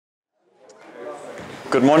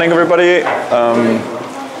Good morning, everybody.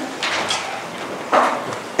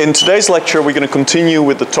 In today's lecture, we're going to continue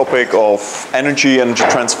with the topic of energy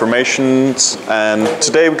transformations. And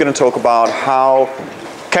today we're going to talk about how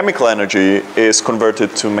chemical energy is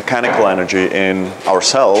converted to mechanical energy in our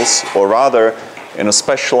cells, or rather in a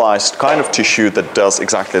specialized kind of tissue that does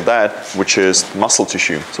exactly that, which is muscle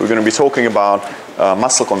tissue. So we're going to be talking about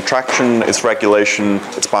muscle contraction, its regulation,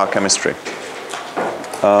 its biochemistry.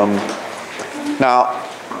 Now,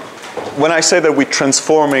 when I say that we're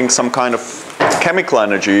transforming some kind of chemical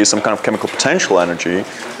energy, some kind of chemical potential energy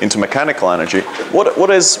into mechanical energy, what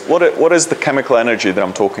is the chemical energy that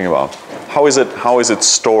I'm talking about? How is it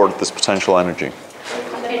stored, this potential energy?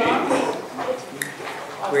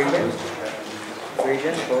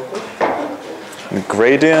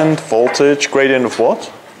 Gradient voltage. Gradient of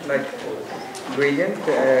what? Like gradient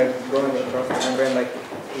going across the membrane, like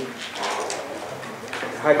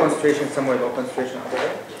high concentration somewhere, low concentration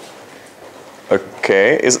other.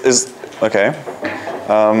 Okay, okay.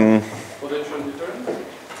 Potential difference?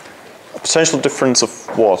 Potential difference of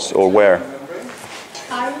what or where?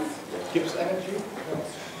 Gives energy?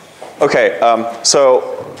 Okay,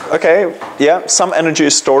 okay, yeah, some energy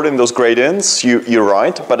is stored in those gradients, you're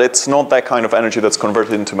right, but it's not that kind of energy that's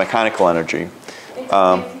converted into mechanical energy.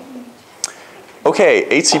 Okay,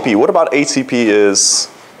 ATP, what about ATP is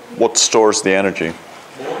what stores the energy?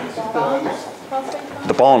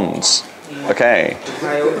 The bonds. Okay.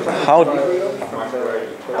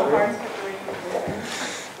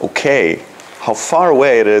 Okay, how far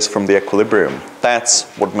away it is from the equilibrium. That's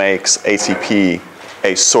what makes ATP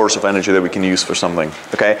a source of energy that we can use for something.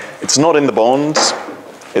 Okay, it's not in the bonds.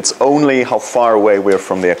 It's only how far away we are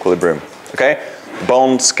from the equilibrium. Okay,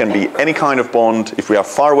 bonds can be any kind of bond. If we are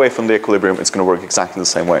far away from the equilibrium, it's going to work exactly the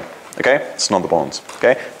same way. Okay, it's not the bonds.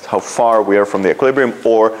 Okay, it's how far we are from the equilibrium,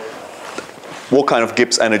 or what kind of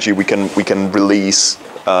Gibbs energy we can release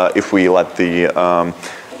if we let the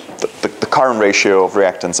current ratio of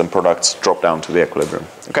reactants and products drop down to the equilibrium.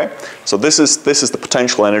 Okay, so this is the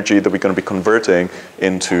potential energy that we're going to be converting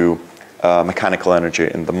into mechanical energy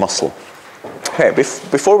in the muscle. Okay,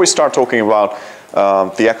 before we start talking about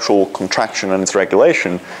the actual contraction and its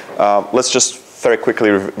regulation, let's just very quickly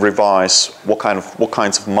revise what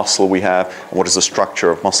kinds of muscle we have and what is the structure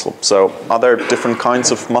of muscle. So, are there different kinds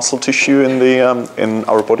of muscle tissue in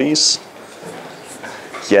our bodies?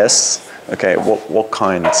 Yes. Okay. What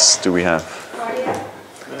kinds do we have?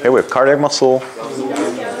 Okay, we have cardiac muscle,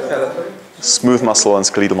 smooth muscle, and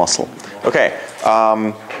skeletal muscle. Okay.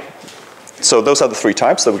 So those are the three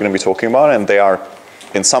types that we're going to be talking about, and they are,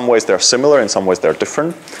 in some ways, they're similar. In some ways, they're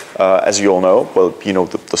different. As you all know, well, you know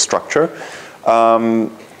the structure.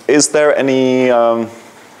 Is there any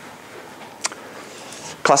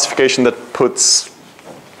classification that puts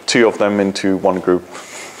two of them into one group?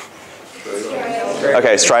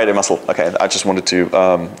 Okay, striated muscle. Okay, I just wanted to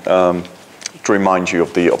remind you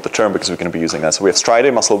of the term because we're going to be using that. So we have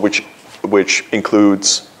striated muscle, which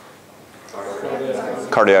includes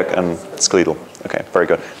cardiac and skeletal. Okay, very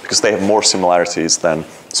good, because they have more similarities than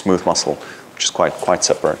smooth muscle, which is quite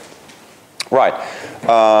separate. Right.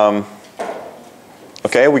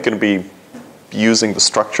 Okay, we're going to be using the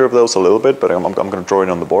structure of those a little bit, but I'm going to draw it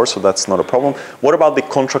on the board, so that's not a problem. What about the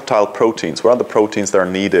contractile proteins? What are the proteins that are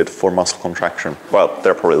needed for muscle contraction? Well,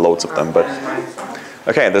 there are probably loads of them, but...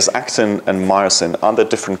 Okay, there's actin and myosin. Are there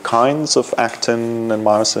different kinds of actin and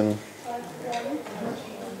myosin?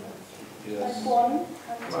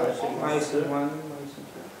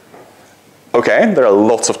 Okay, there are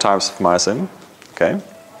lots of types of myosin. Okay,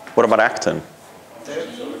 what about actin?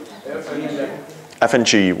 F and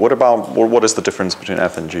G. What is the difference between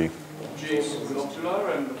F and G? G is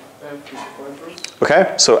globular and F is fibrous.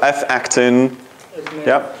 Okay, so F-actin,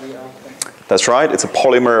 yeah, that's right. It's a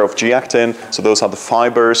polymer of G-actin. So those are the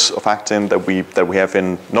fibers of actin that we have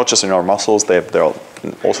in, not just in our muscles, they're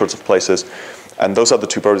in all sorts of places. And those are the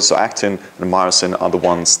two proteins, so actin and myosin are the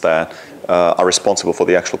ones that are responsible for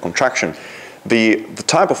the actual contraction. The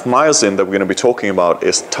type of myosin that we're going to be talking about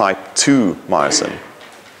is type 2 myosin.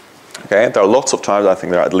 Okay, there are lots of types. I think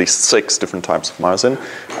there are at least 6 different types of myosin,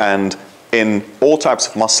 and in all types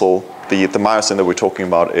of muscle, the myosin that we're talking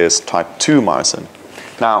about is type 2 myosin.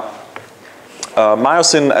 Now,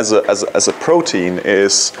 myosin as a protein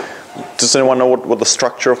is. Does anyone know what the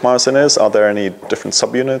structure of myosin is? Are there any different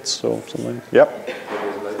subunits or something? Yep.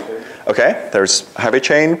 Okay, there's heavy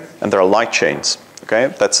chain and there are light chains. Okay,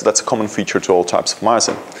 that's a common feature to all types of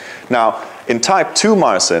myosin. Now, in type 2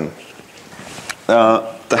 myosin.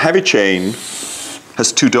 The heavy chain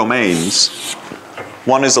has 2 domains.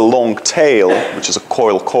 One is a long tail, which is a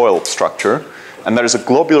coil-coil structure, and there is a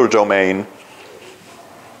globular domain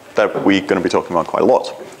that we're going to be talking about quite a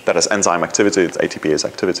lot. That is enzyme activity, it's ATPase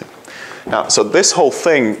activity. Now, so this whole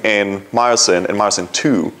thing in myosin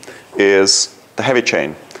 2, is the heavy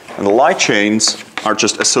chain. And the light chains are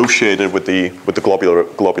just associated with the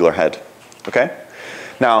globular head, okay?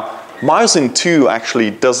 Now, myosin 2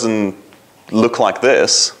 actually doesn't look like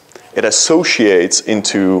this. It associates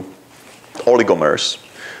into oligomers.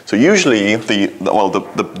 So usually,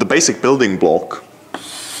 the basic building block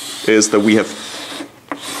is that we have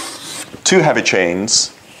two heavy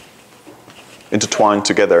chains intertwined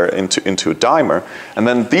together into a dimer, and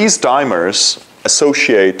then these dimers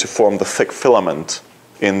associate to form the thick filament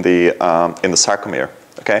in the sarcomere.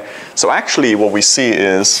 Okay, so actually what we see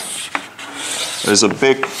is there's a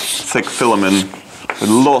big thick filament with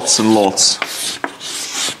lots and lots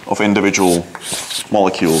of individual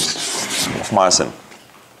molecules of myosin.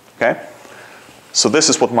 Okay, so this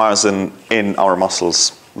is what myosin in our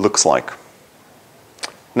muscles looks like.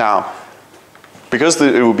 Now, because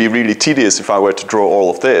it would be really tedious if I were to draw all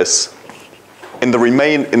of this, in the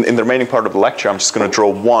remaining part of the lecture, I'm just going to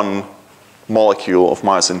draw one molecule of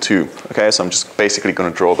myosin 2. Okay, so I'm just basically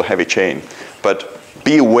going to draw the heavy chain. But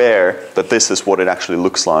be aware that this is what it actually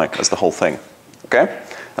looks like as the whole thing. Okay,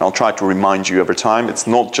 and I'll try to remind you every time. It's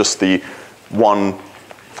not just the one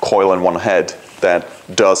coil and one head that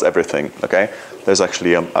does everything. Okay, there's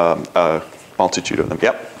actually a multitude of them.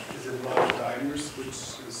 Yep. Is it a lot of dimers which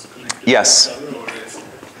is connected Yes. to each other, or is it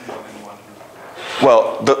one in one?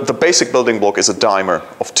 Well, the basic building block is a dimer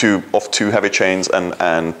of two heavy chains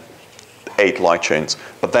and 8 light chains,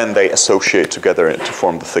 but then they associate together to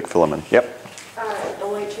form the thick filament. Yep. The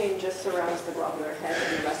light chain just surrounds the globular head,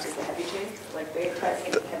 and the rest is the heavy chain, like beta type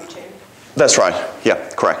makes the heavy chain. That's right. Yeah,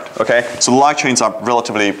 correct. Okay. So the light chains are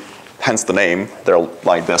relatively, hence the name.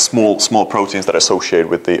 They're small proteins that associate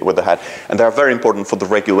with the head, and they are very important for the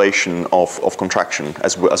regulation of contraction,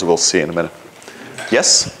 as we'll see in a minute.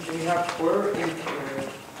 Yes. Do we have 4 in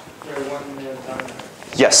one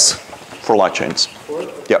dimer? Yes. For light chains. 4?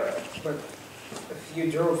 Yep. But if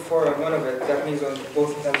you drew 4 on one of it, that means on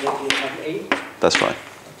both of them you have 8? That's right.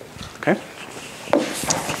 Okay. Let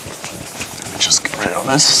me just get rid of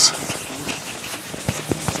this.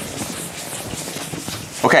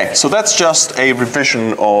 Okay, so that's just a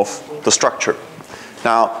revision of the structure.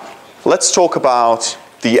 Now, let's talk about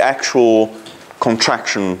the actual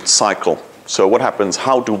contraction cycle. So what happens,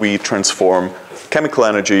 how do we transform chemical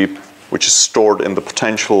energy, which is stored in the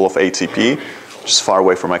potential of ATP, which is far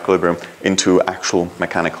away from equilibrium, into actual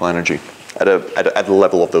mechanical energy at the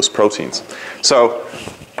level of those proteins. So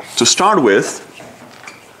to start with,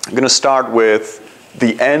 I'm going to start with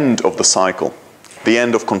the end of the cycle, the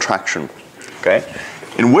end of contraction, okay?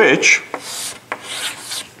 In which,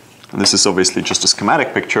 and this is obviously just a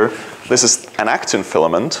schematic picture, this is an actin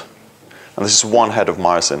filament, and this is one head of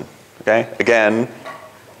myosin, okay? Again,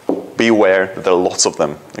 be aware that there are lots of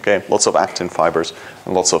them, okay? Lots of actin fibers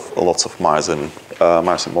and lots of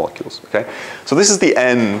myosin molecules, okay? So this is the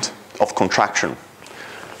end of contraction.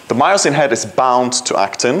 The myosin head is bound to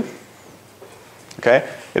actin, okay?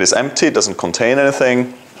 It is empty, it doesn't contain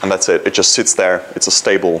anything, and that's it. It just sits there. It's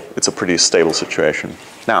a pretty stable situation.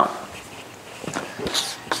 Now,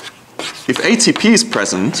 if ATP is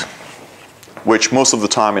present, which most of the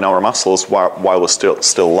time in our muscles, while we're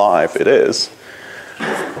still alive, it is,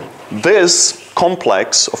 this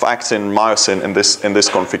complex of actin and myosin in this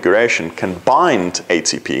configuration can bind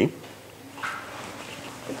ATP,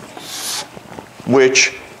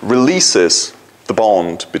 which releases the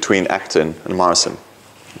bond between actin and myosin.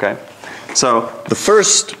 Okay? So the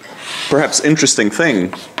first, perhaps interesting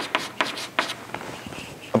thing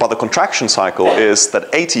about the contraction cycle is that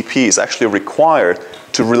ATP is actually required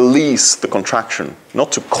to release the contraction,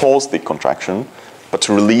 not to cause the contraction, but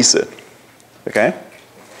to release it. Okay?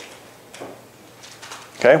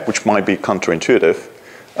 Okay, which might be counterintuitive,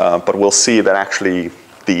 but we'll see that actually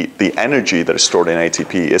the energy that is stored in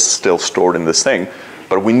ATP is still stored in this thing,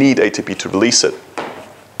 but we need ATP to release it.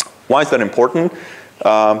 Why is that important?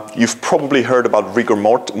 You've probably heard about rigor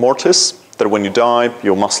mortis, that when you die,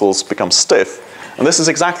 your muscles become stiff. And this is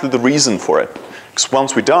exactly the reason for it. Because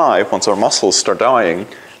once we die, once our muscles start dying,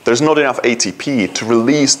 there's not enough ATP to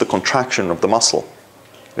release the contraction of the muscle.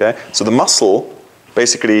 Okay? So the muscle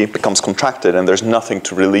basically becomes contracted and there's nothing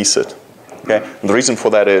to release it. Okay? And the reason for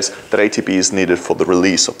that is that ATP is needed for the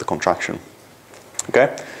release of the contraction.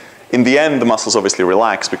 Okay? In the end, the muscles obviously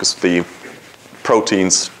relax because the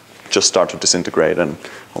proteins just start to disintegrate, and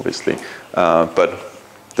obviously, but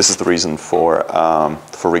this is the reason for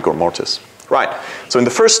rigor mortis. Right, so in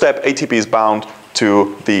the first step, ATP is bound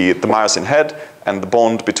to the myosin head, and the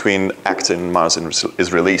bond between actin and myosin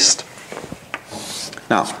is released.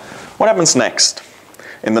 Now, What happens next?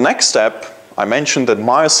 In the next step, I mentioned that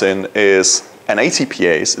myosin is an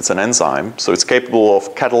ATPase, it's an enzyme, so it's capable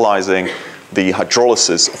of catalyzing the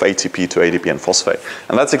hydrolysis of ATP to ADP and phosphate.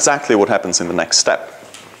 And that's exactly what happens in the next step.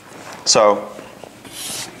 So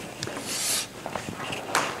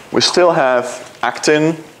we still have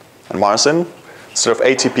actin and myosin. Instead of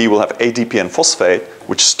ATP, we'll have ADP and phosphate,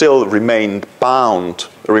 which still remain bound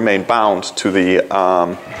to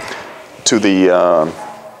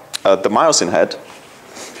the myosin head.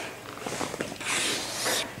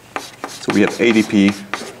 So we have ADP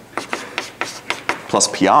plus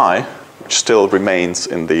PI, which still remains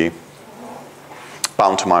in the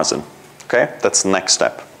bound to myosin. Okay, that's the next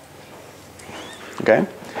step. Okay,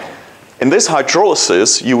 in this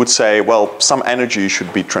hydrolysis, you would say, well, some energy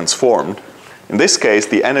should be transformed. In this case,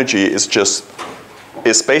 the energy is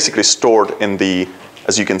basically stored in the,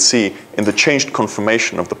 as you can see, in the changed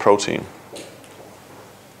conformation of the protein.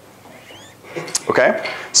 Okay,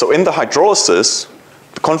 so in the hydrolysis,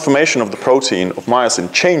 the conformation of the protein of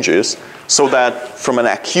myosin changes so that from an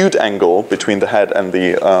acute angle between the head and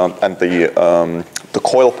the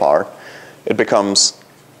coil part, it becomes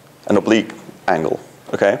an oblique angle.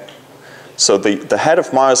 Okay, so the head of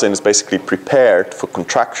myosin is basically prepared for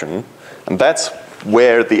contraction, and that's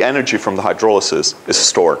where the energy from the hydrolysis is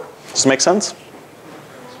stored. Does it make sense?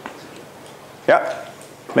 Yeah,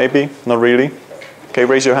 maybe, not really. Okay,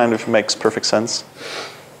 raise your hand if it makes perfect sense.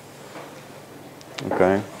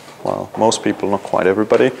 Okay, well, most people, not quite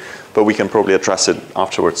everybody, but we can probably address it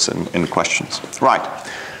afterwards in questions. Right,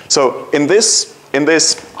 so in this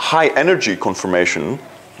high energy conformation,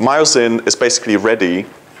 myosin is basically ready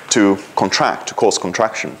to contract, to cause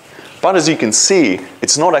contraction. But as you can see,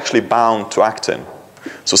 it's not actually bound to actin.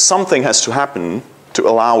 So something has to happen to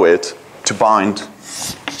allow it to bind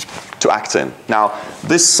to actin. Now,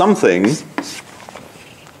 this something,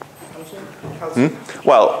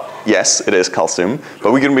 well, yes, it is calcium,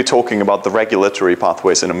 but we're going to be talking about the regulatory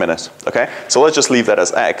pathways in a minute, okay? So let's just leave that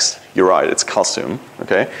as X. You're right, it's calcium,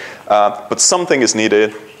 okay? But something is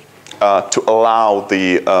needed to allow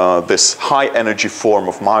this high energy form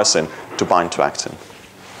of myosin to bind to actin.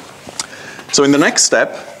 So in the next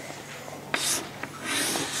step,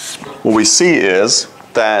 what we see is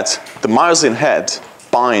that the myosin head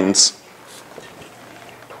binds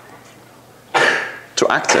to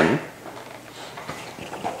actin.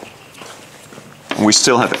 And we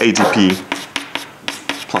still have ADP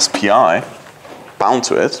plus PI bound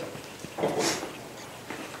to it.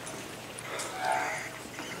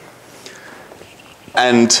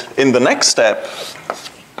 And in the next step,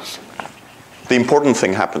 the important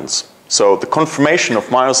thing happens. So the conformation of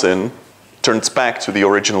myosin turns back to the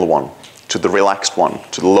original one, to the relaxed one,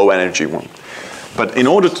 to the low energy one. But in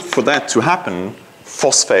order for that to happen,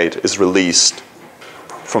 phosphate is released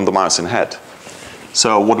from the myosin head.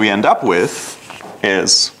 So what we end up with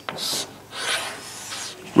is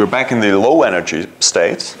we're back in the low energy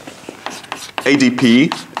state.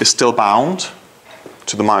 ADP is still bound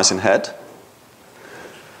to the myosin head.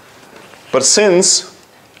 But since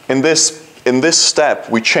in this step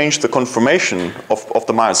we change the conformation of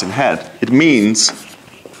the myosin head, it means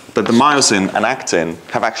that the myosin and actin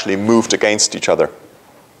have actually moved against each other.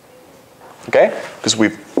 Okay? Because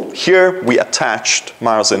here we attached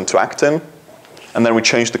myosin to actin, and then we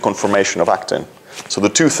changed the conformation of actin. So the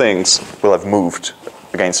two things will have moved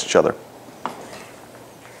against each other.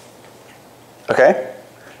 Okay?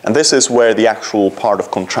 And this is where the actual part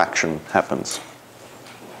of contraction happens.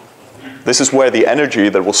 This is where the energy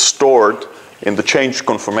that was stored in the changed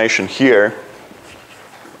conformation here,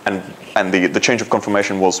 and the change of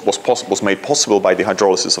conformation was made possible by the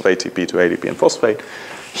hydrolysis of ATP to ADP and phosphate.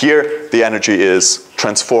 Here, the energy is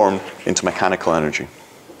transformed into mechanical energy.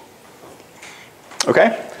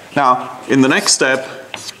 Okay? Now, in the next step,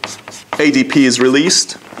 ADP is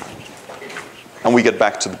released, and we get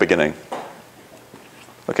back to the beginning.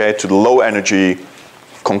 Okay, to the low energy,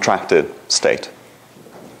 contracted state.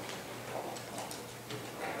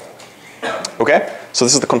 Okay, so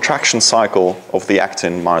this is the contraction cycle of the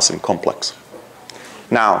actin-myosin complex.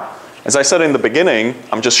 Now, as I said in the beginning,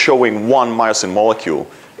 I'm just showing one myosin molecule.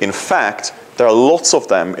 In fact, there are lots of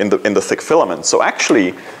them in the thick filament. So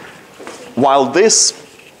actually, while this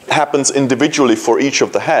happens individually for each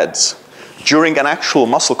of the heads, during an actual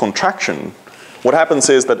muscle contraction, what happens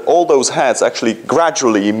is that all those heads actually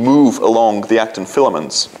gradually move along the actin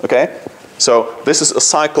filaments, okay? So this is a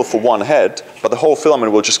cycle for one head, but the whole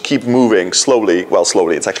filament will just keep moving slowly. Well,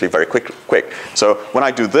 slowly, it's actually very quick. So when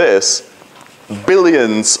I do this,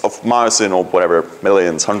 billions of myosin, or whatever,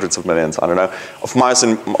 millions, hundreds of millions, I don't know, of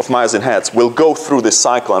myosin heads will go through this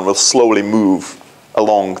cycle and will slowly move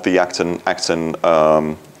along the actin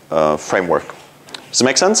framework. Does it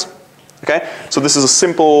make sense? Okay, so this is a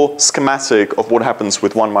simple schematic of what happens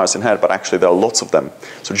with one myosin head, but actually there are lots of them.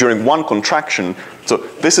 So during one contraction, so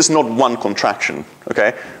this is not one contraction,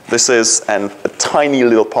 okay? This is a tiny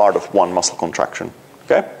little part of one muscle contraction,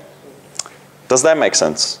 okay? Does that make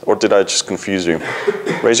sense, or did I just confuse you?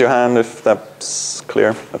 Raise your hand if that's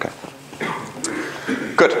clear. Okay.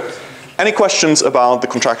 Good. Any questions about the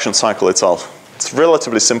contraction cycle itself? It's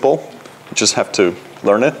relatively simple. You just have to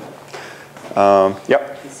learn it. Yep.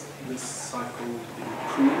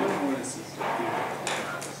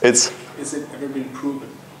 Is it ever been proven?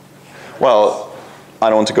 Well, I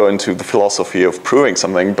don't want to go into the philosophy of proving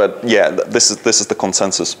something, but yeah, this is the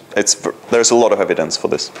consensus. There's a lot of evidence for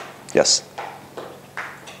this. Yes.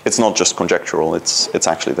 It's not just conjectural. It's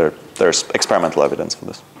actually there's experimental evidence for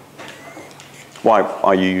this. Why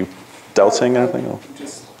are you doubting anything? Or?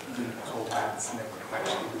 Just been told that it's never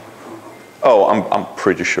actually been proven. Oh, I'm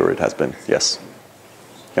pretty sure it has been. Yes.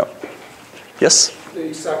 Yep. Yes. The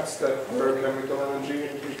exact step where chemical energy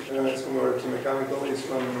is converted to mechanical is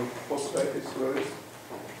when phosphate is released?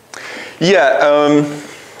 Yeah,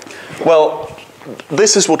 well,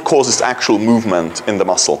 this is what causes actual movement in the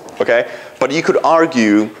muscle, okay? But you could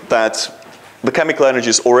argue that the chemical energy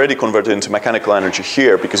is already converted into mechanical energy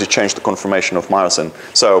here because you changed the conformation of myosin.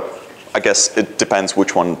 So I guess it depends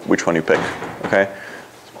which one you pick, okay?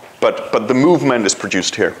 But the movement is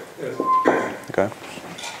produced here, Yes. okay?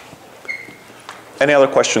 Any other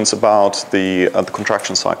questions about the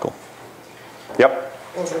contraction cycle? Yep.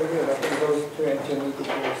 Also here, like in those two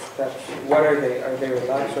intermediate steps, what are they? Are they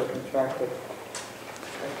relaxed or contracted?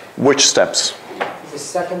 Which steps? The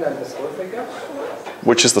second and the fourth, I guess?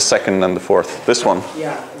 Which is the second and the fourth? This one?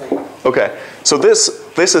 Yeah. Like, Okay, so this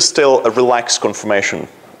is still a relaxed conformation,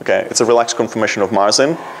 okay? It's a relaxed conformation of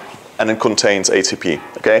myosin, and it contains ATP,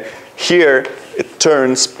 okay? Here, it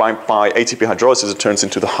turns, by ATP hydrolysis, it turns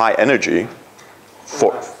into the high energy.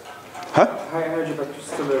 high energy, but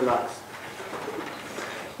still relaxed.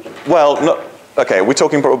 Well, no, okay, we're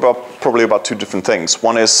talking probably about two different things.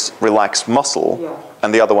 One is relaxed muscle,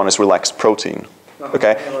 and the other one is relaxed protein.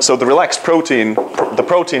 Okay, so the relaxed protein, the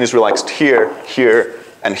protein is relaxed here, here,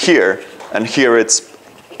 and here it's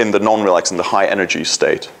in the non-relaxed, in the high energy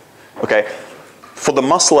state. Okay, for the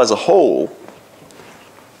muscle as a whole,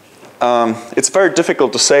 it's very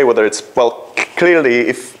difficult to say whether it's, well, clearly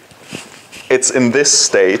if it's in this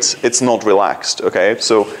state, it's not relaxed, okay?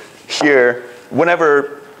 So here,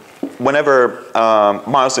 whenever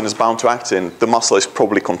myosin is bound to actin, the muscle is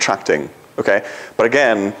probably contracting, okay? But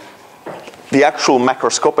again, the actual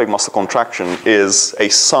macroscopic muscle contraction is a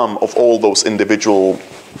sum of all those individual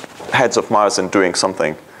heads of myosin doing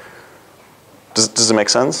something. Does it make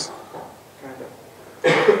sense?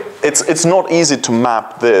 It's not easy to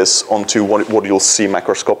map this onto what you'll see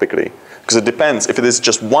macroscopically. Because it depends. If it is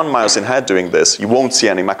just one myosin head doing this, you won't see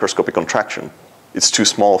any macroscopic contraction. It's too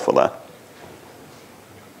small for that.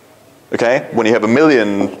 Okay? When you have 1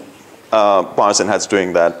 million myosin heads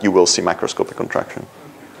doing that, you will see macroscopic contraction.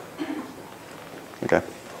 Okay.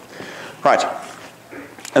 Right.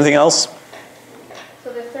 Anything else?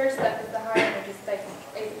 So the third step is the high energy state,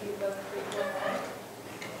 ATP plus 3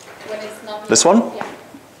 when it's not. This one? Yeah.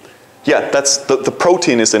 Yeah, that's the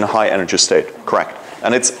protein is in a high energy state, correct.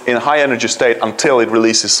 And it's in a high energy state until it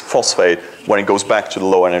releases phosphate when it goes back to the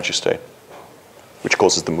low energy state, which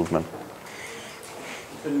causes the movement.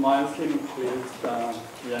 The myosin increase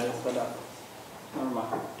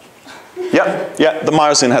normal. Yeah, the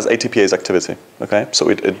myosin has ATPase activity, okay? So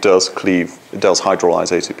it does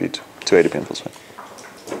hydrolyze ATP to ADP and phosphate.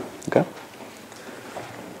 Okay?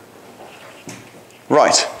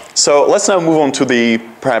 Right, so let's now move on to the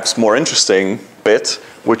perhaps more interesting bit,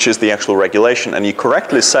 which is the actual regulation. And you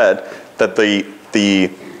correctly said that the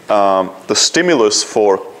stimulus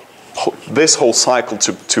for this whole cycle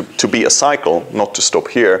to be a cycle, not to stop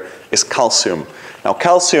here, is calcium. Now,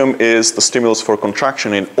 calcium is the stimulus for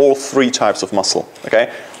contraction in all three types of muscle,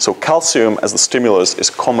 okay? So calcium as the stimulus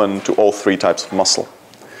is common to all three types of muscle.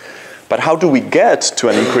 But how do we get to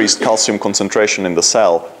an increased calcium concentration in the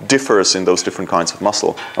cell differs in those different kinds of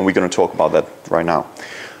muscle, and we're going to talk about that right now.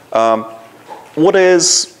 What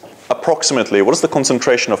is the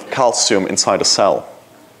concentration of calcium inside a cell?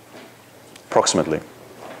 Approximately.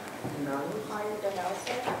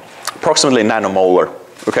 Approximately nanomolar,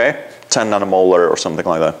 okay? 10 nanomolar or something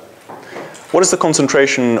like that. What is the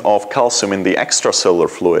concentration of calcium in the extracellular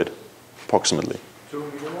fluid, approximately? 2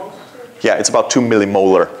 millimoles? Yeah, it's about 2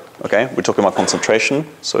 millimolar, okay? We're talking about concentration,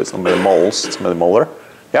 so it's not millimoles, it's millimolar.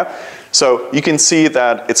 Yeah? So you can see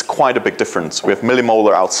that it's quite a big difference. We have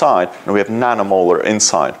millimolar outside and we have nanomolar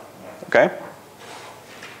inside, okay?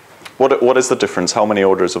 What is the difference? How many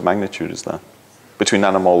orders of magnitude is that between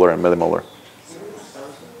nanomolar and millimolar?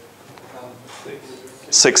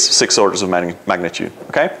 Six orders of magnitude,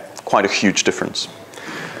 okay? Quite a huge difference.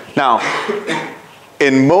 Now,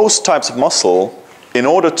 in most types of muscle, in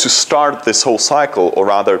order to start this whole cycle, or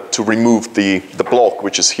rather to remove the block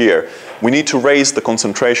which is here, we need to raise the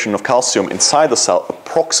concentration of calcium inside the cell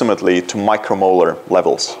approximately to micromolar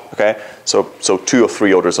levels, okay? So 2 or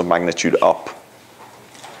 3 orders of magnitude up,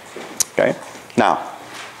 okay? Now,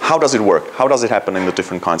 how does it work? How does it happen in the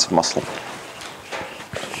different kinds of muscle?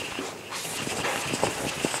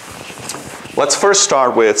 Let's first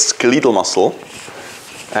start with skeletal muscle,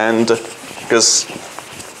 and because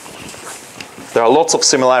there are lots of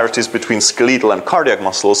similarities between skeletal and cardiac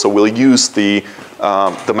muscle, so we'll use the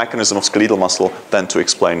mechanism of skeletal muscle then to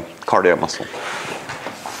explain cardiac muscle.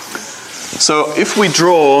 So if we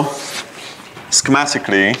draw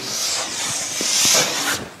schematically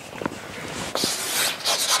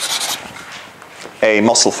a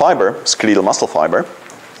muscle fiber, skeletal muscle fiber,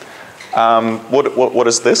 what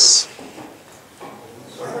is this?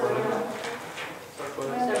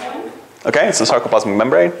 Okay, it's the sarcoplasmic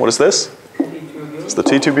membrane. What is this? It's the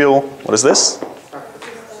T-tubule. What is this?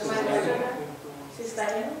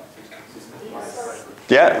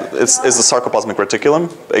 Yeah, it's the sarcoplasmic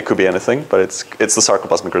reticulum. It could be anything, but it's the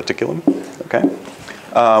sarcoplasmic reticulum. Okay.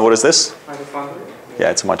 What is this?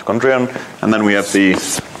 Yeah, it's a mitochondrion. And then we have the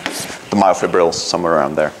myofibrils somewhere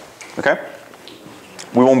around there. Okay.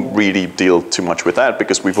 We won't really deal too much with that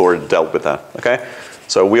because we've already dealt with that. Okay.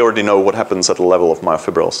 So we already know what happens at the level of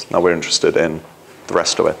myofibrils. Now we're interested in the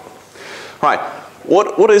rest of it. Right.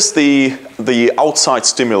 What is the outside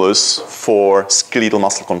stimulus for skeletal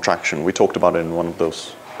muscle contraction? We talked about it in one of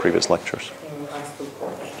those previous lectures.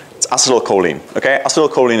 It's acetylcholine. Okay,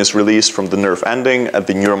 acetylcholine is released from the nerve ending at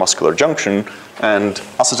the neuromuscular junction, and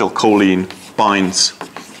acetylcholine binds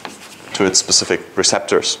to its specific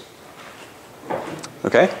receptors.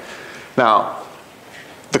 Okay, now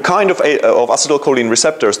the kind of acetylcholine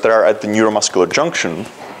receptors that are at the neuromuscular junction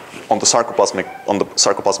on the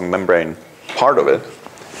sarcoplasmic membrane part of it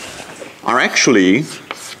are actually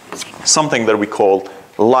something that we call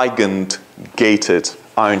ligand-gated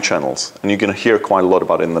ion channels, and you're going to hear quite a lot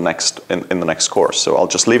about it in the next course. So I'll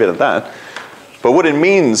just leave it at that. But what it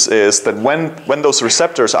means is that when those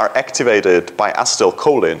receptors are activated by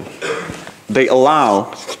acetylcholine, they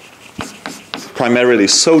allow primarily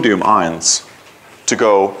sodium ions to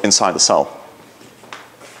go inside the cell.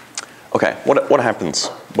 Okay, what happens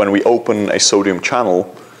when we open a sodium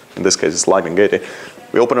channel? In this case, it's ligand-gated.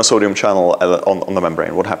 We open a sodium channel on the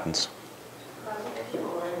membrane. What happens?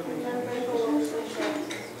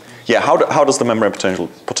 Yeah, how does the membrane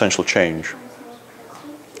potential change?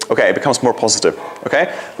 Okay, it becomes more positive.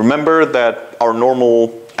 Okay, remember that our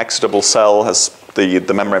normal excitable cell has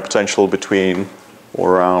the membrane potential between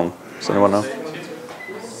or around. Does anyone know?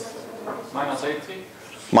 Minus 80.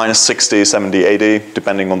 Minus 60, 70, 80,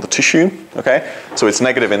 depending on the tissue, okay? So it's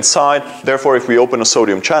negative inside. Therefore, if we open a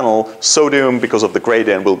sodium channel, sodium, because of the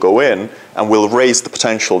gradient, will go in and will raise the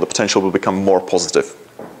potential. The potential will become more positive,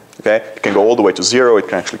 okay? It can go all the way to 0. It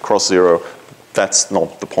can actually cross 0. That's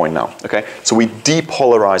not the point now, okay? So we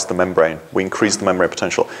depolarize the membrane. We increase the membrane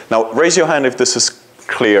potential. Now, raise your hand if this is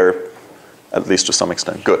clear, at least to some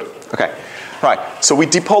extent. Good, okay. Right, so we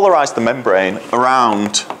depolarize the membrane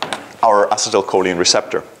around our acetylcholine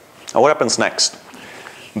receptor. Now what happens next?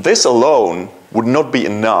 This alone would not be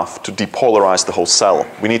enough to depolarize the whole cell.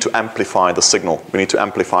 We need to amplify the signal. We need to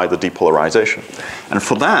amplify the depolarization. And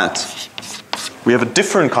for that, we have a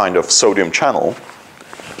different kind of sodium channel,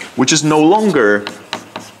 which is no longer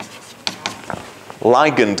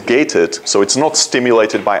ligand-gated, so it's not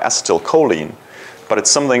stimulated by acetylcholine, but it's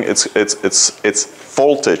something, it's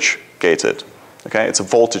voltage-gated. Okay, it's a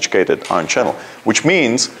voltage-gated ion channel, which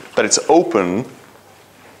means that it's open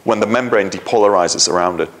when the membrane depolarizes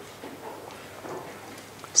around it.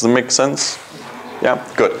 Does that make sense? Yeah,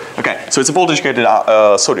 good. Okay, so it's a voltage-gated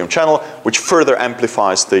sodium channel, which further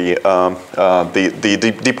amplifies the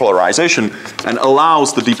depolarization and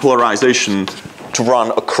allows the depolarization to run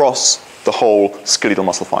across the whole skeletal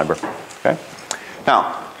muscle fiber. Okay.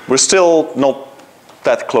 Now, we're still not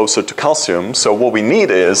that closer to calcium, so what we need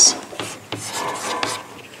is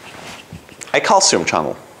a calcium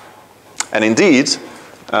channel. And indeed,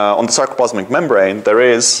 on the sarcoplasmic membrane, there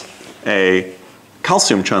is a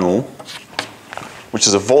calcium channel, which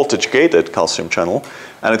is a voltage-gated calcium channel,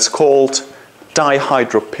 and it's called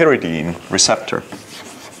dihydropyridine receptor.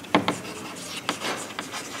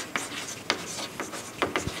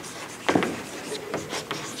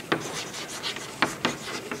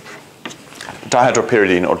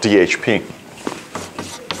 dihydropyridine, or DHP.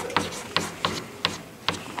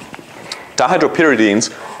 Dihydropyridines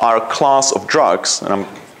are a class of drugs, and I'm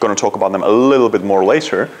going to talk about them a little bit more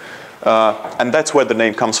later, and that's where the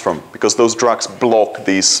name comes from, because those drugs block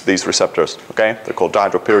these receptors, okay? They're called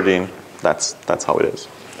dihydropyridine, that's how it is.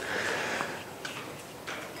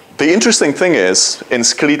 The interesting thing is, in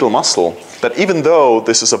skeletal muscle, that even though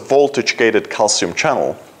this is a voltage-gated calcium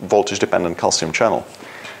channel, voltage-dependent calcium channel,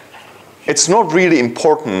 it's not really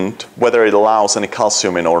important whether it allows any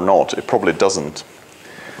calcium in or not. It probably doesn't.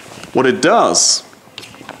 What it does,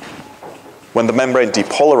 when the membrane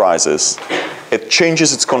depolarizes, it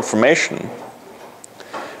changes its conformation.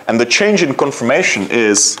 And the change in conformation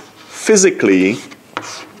is physically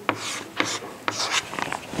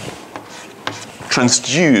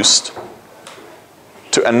transduced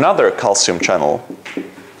to another calcium channel,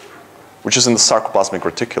 which is in the sarcoplasmic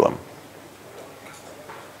reticulum.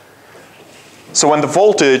 So when the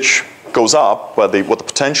voltage goes up, what the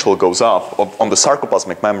potential goes up on the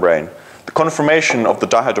sarcoplasmic membrane, the conformation of the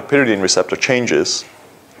dihydropyridine receptor changes,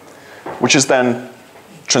 which is then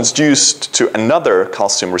transduced to another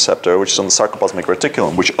calcium receptor, which is on the sarcoplasmic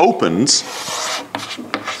reticulum, which opens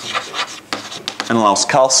and allows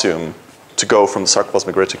calcium to go from the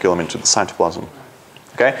sarcoplasmic reticulum into the cytoplasm.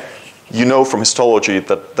 Okay? You know from histology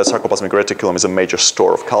that the sarcoplasmic reticulum is a major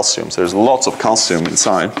store of calcium. So there's lots of calcium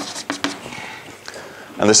inside.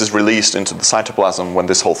 And this is released into the cytoplasm when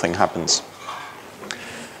this whole thing happens.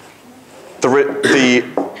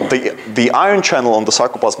 The ion channel on the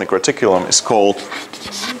sarcoplasmic reticulum is called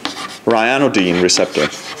ryanodine receptor.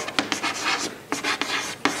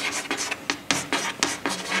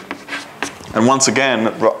 And once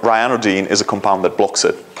again, ryanodine is a compound that blocks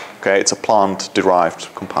it. Okay, it's a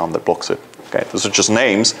plant-derived compound that blocks it. Okay, those are just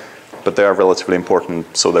names, but they are relatively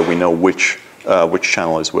important so that we know which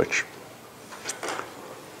channel is which.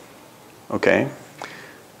 Okay.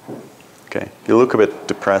 Okay. You look a bit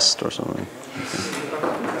depressed or something.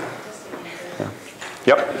 Yeah.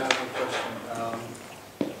 Yep. I have a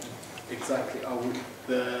question. Exactly, are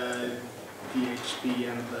the DHP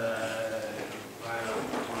and the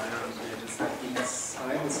is that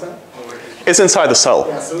inside the cell? Or it's inside the cell.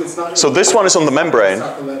 Yeah, so it's not. So this one is on the membrane.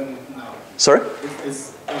 No. Sorry?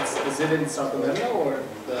 Is it in sarcolemma or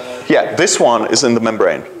the? Yeah, this one is in the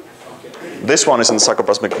membrane. This one is in the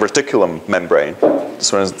sarcoplasmic reticulum membrane.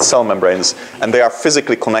 This one is the cell membranes, and they are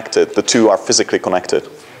physically connected. The two are physically connected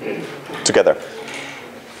together.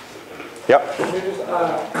 Yep.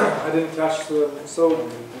 I didn't catch so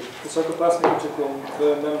the sarcoplasmic reticulum,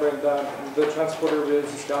 the membrane that the transporter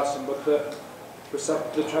releases calcium, but the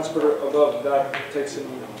transporter above that takes in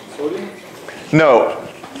sodium? No.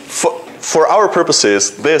 For our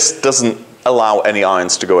purposes, this doesn't allow any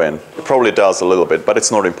ions to go in. It probably does a little bit, but it's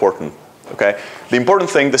not important. Okay? The important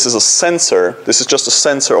thing, this is a sensor. This is just a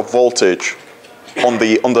sensor of voltage on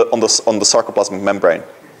the sarcoplasmic membrane.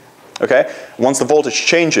 Okay? Once the voltage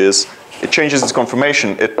changes, it changes its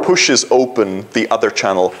conformation. It pushes open the other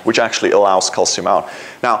channel, which actually allows calcium out.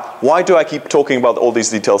 Now, why do I keep talking about all these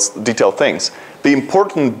detailed things? The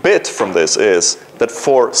important bit from this is that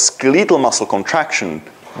for skeletal muscle contraction,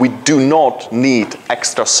 we do not need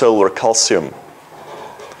extracellular calcium.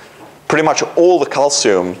 Pretty much all the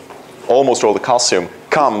calcium, almost all the calcium,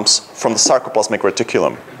 comes from the sarcoplasmic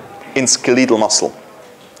reticulum in skeletal muscle.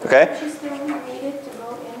 Okay?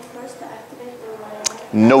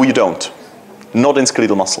 No, you don't. Not in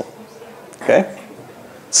skeletal muscle. Okay?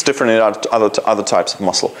 It's different in other types of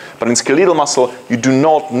muscle. But in skeletal muscle, you do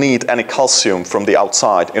not need any calcium from the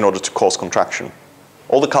outside in order to cause contraction.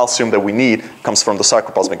 All the calcium that we need comes from the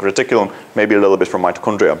sarcoplasmic reticulum, maybe a little bit from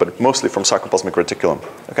mitochondria, but mostly from sarcoplasmic reticulum.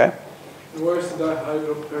 Okay? Where is the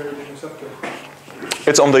dihydropyridine receptor?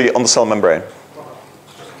 It's on the cell membrane.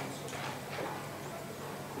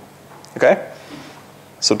 Okay?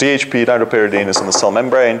 So DHP, dihydropyridine, is on the cell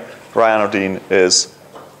membrane. Ryanodine is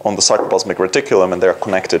on the sarcoplasmic reticulum, and they're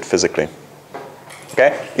connected physically.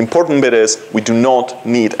 Okay? Important bit is we do not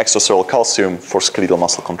need extracellular calcium for skeletal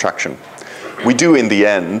muscle contraction. We do in the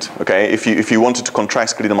end, okay? If you wanted to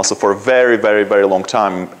contract skeletal muscle for a very, very, very long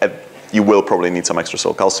time, you will probably need some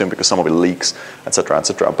extracellular calcium because some of it leaks,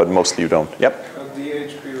 etc., but mostly you don't. Yep? The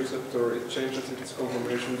DHP receptor, it changes its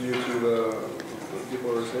conformation due to the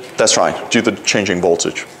depolarization? That's right, due to the changing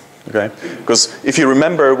voltage. Okay? Because if you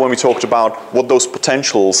remember when we talked about what those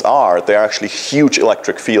potentials are, they're actually huge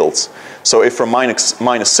electric fields. So if from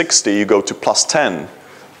minus 60 you go to plus 10,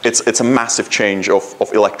 it's a massive change of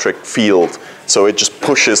electric field. So it just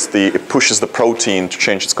pushes the protein to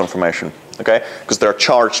change its conformation. Okay, because there are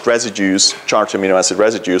charged residues, charged amino acid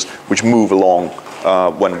residues, which move along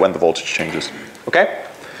when the voltage changes. Okay.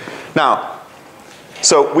 Now,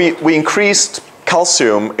 so we increased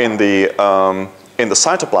calcium in the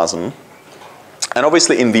cytoplasm, and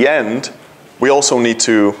obviously in the end, we also need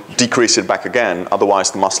to decrease it back again.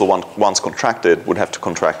 Otherwise, the muscle once contracted would have to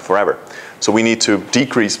contract forever. So we need to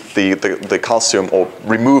decrease the calcium or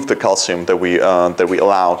remove the calcium that we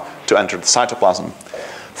allowed to enter the cytoplasm.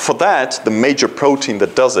 For that, the major protein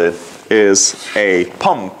that does it is a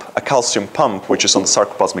pump, a calcium pump, which is on the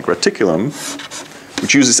sarcoplasmic reticulum,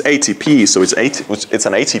 which uses ATP. So it's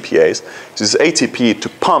an ATPase. It uses ATP to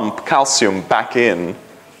pump calcium back into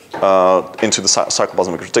the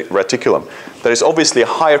sarcoplasmic reticulum. There is obviously a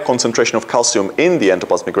higher concentration of calcium in the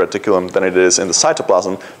endoplasmic reticulum than it is in the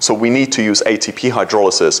cytoplasm, so we need to use ATP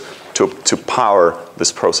hydrolysis to power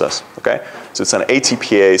this process. Okay? So it's an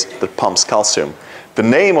ATPase that pumps calcium. The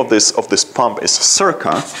name of this pump is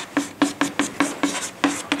SERCA,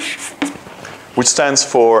 which stands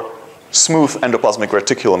for Smooth Endoplasmic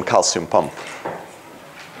Reticulum Calcium Pump.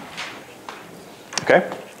 Okay?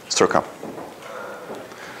 SERCA.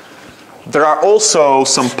 There are also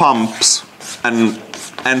some pumps and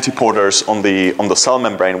antiporters on the cell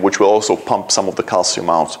membrane which will also pump some of the calcium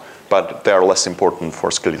out, but they are less important for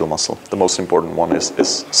skeletal muscle. The most important one is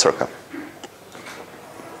SERCA.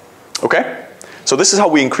 Okay? So this is how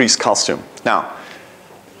we increase calcium. Now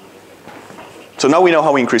we know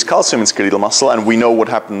how we increase calcium in skeletal muscle, and we know what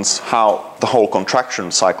happens, how the whole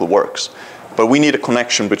contraction cycle works. But we need a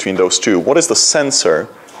connection between those two. What is the sensor?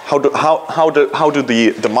 How do the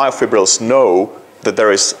myofibrils know that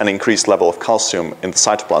there is an increased level of calcium in the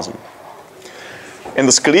cytoplasm? In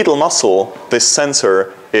the skeletal muscle, this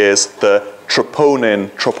sensor is the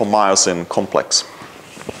troponin-tropomyosin complex.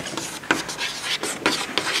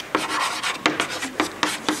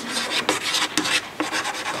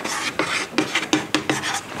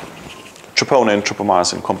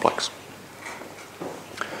 Troponin-tropomyosin complex.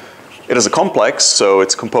 It is a complex, so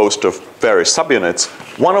it's composed of various subunits.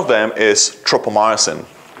 One of them is tropomyosin.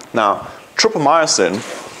 Now, tropomyosin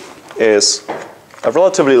is a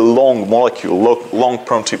relatively long molecule, long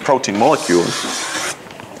protein molecule.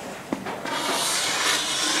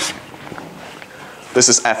 This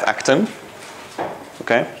is F-actin.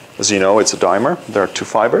 Okay, as you know, it's a dimer. There are two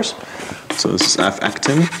fibers. So this is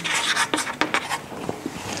F-actin.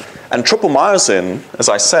 And tropomyosin, as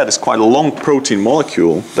I said, is quite a long protein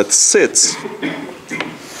molecule that sits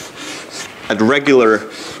at regular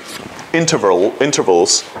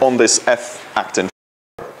intervals on this F-actin.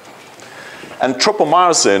 And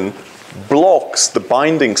tropomyosin blocks the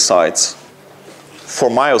binding sites for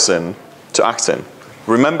myosin to actin.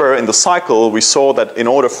 Remember, in the cycle, we saw that in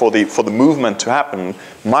order for the movement to happen,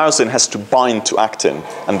 myosin has to bind to actin,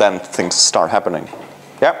 and then things start happening.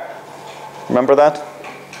 Yeah? Remember that?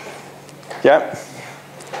 Yeah?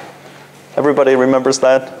 Everybody remembers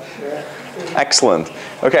that? Yeah. Excellent.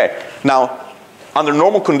 Okay, now, under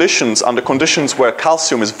normal conditions, under conditions where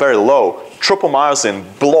calcium is very low, tropomyosin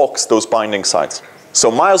blocks those binding sites. So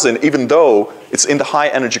myosin, even though it's in the high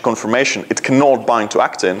energy conformation, it cannot bind to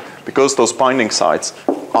actin because those binding sites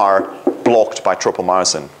are blocked by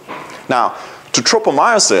tropomyosin. Now, to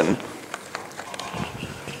tropomyosin,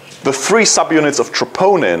 the three subunits of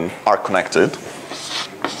troponin are connected.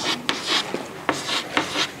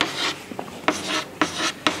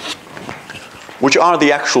 Which are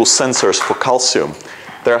the actual sensors for calcium.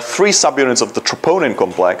 There are three subunits of the troponin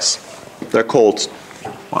complex. They're called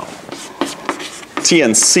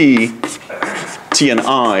TNC,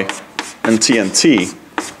 TNI, and TNT.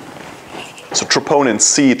 So troponin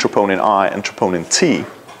C, troponin I, and troponin T,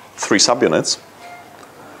 three subunits.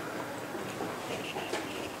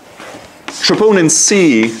 Troponin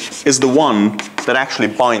C is the one that actually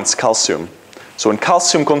binds calcium. So when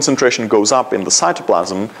calcium concentration goes up in the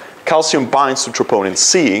cytoplasm, calcium binds to troponin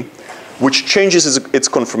C, which changes its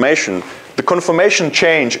conformation. The conformation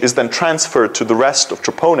change is then transferred to the rest of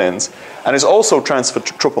troponins and is also transferred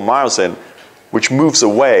to tropomyosin, which moves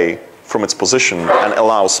away from its position and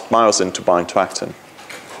allows myosin to bind to actin.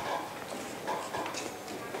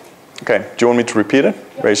 Okay, do you want me to repeat it?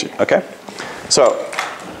 Raise it. Okay. So,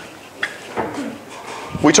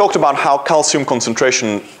 we talked about how calcium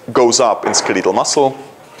concentration goes up in skeletal muscle.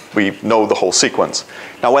 We know the whole sequence.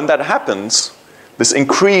 Now, when that happens, this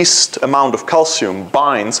increased amount of calcium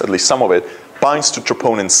binds, at least some of it, binds to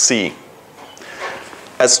troponin C.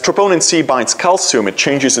 as troponin C binds calcium, it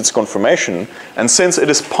changes its conformation, and since it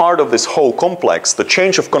is part of this whole complex, the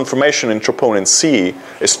change of conformation in troponin C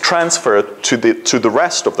is transferred to the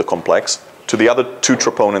rest of the complex, to the other two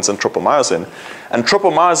troponins and tropomyosin, and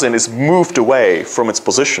tropomyosin is moved away from its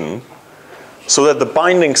position so that the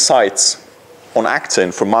binding sites on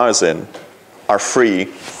actin for myosin are free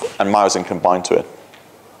and myosin can bind to it.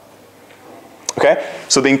 Okay?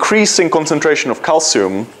 So the increasing concentration of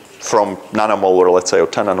calcium from nanomolar, let's say, or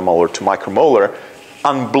 10 nanomolar to micromolar,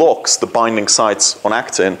 unblocks the binding sites on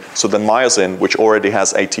actin, so then myosin, which already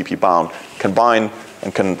has ATP bound, can bind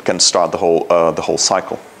and can start the whole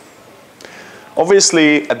cycle.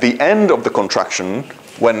 Obviously, at the end of the contraction,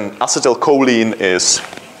 when acetylcholine is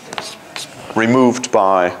removed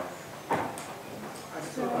by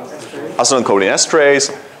acetylcholine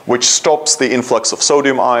esterase, which stops the influx of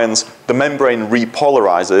sodium ions, the membrane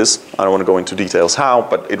repolarizes. I don't want to go into details how,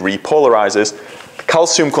 but it repolarizes. The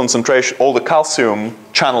calcium concentration, all the calcium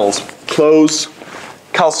channels close,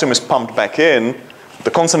 calcium is pumped back in, the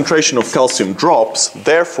concentration of calcium drops,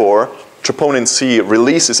 therefore troponin C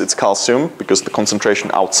releases its calcium because the concentration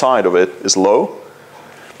outside of it is low,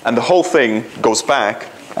 and the whole thing goes back,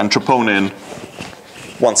 and troponin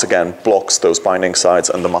once again blocks those binding sites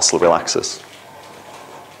and the muscle relaxes.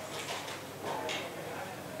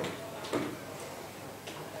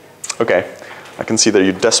 Okay, I can see that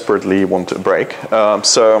you desperately want a break.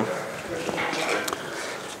 So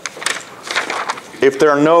if there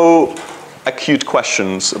are no acute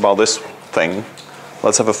questions about this thing,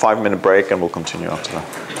 let's have a 5-minute break and we'll continue after that.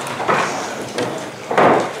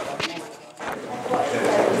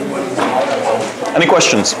 Any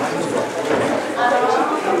questions? What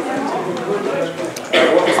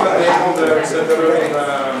is the name of the receptor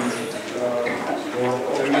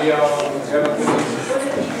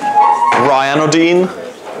Ryanodine,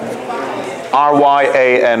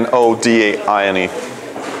 R-Y-A-N-O-D-I-N-E.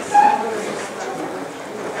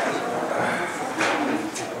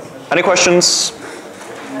 Any questions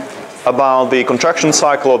about the contraction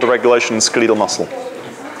cycle or the regulation in skeletal muscle?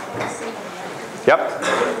 Yep.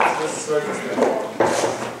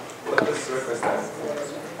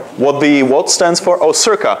 What stands for? Oh,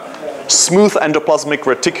 CERCA, smooth endoplasmic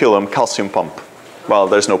reticulum calcium pump. Well,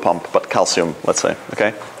 there's no pump, but calcium, let's say,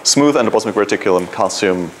 okay? Smooth endoplasmic reticulum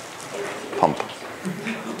calcium pump.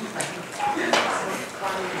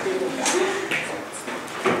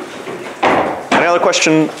 Any other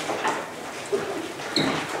question?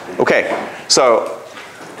 Okay, so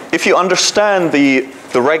if you understand the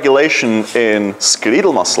regulation in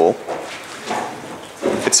skeletal muscle,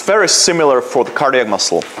 it's very similar for the cardiac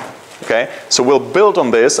muscle. Okay, so we'll build on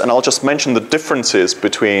this, and I'll just mention the differences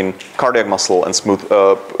between cardiac muscle and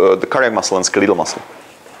the cardiac muscle and skeletal muscle.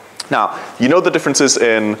 Now, you know the differences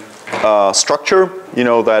in structure. You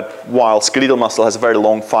know that while skeletal muscle has very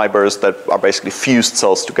long fibers that are basically fused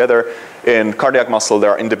cells together, in cardiac muscle there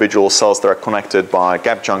are individual cells that are connected by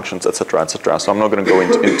gap junctions, etc., etc. So I'm not going to go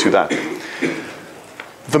into that.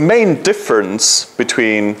 The main difference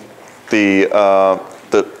between there are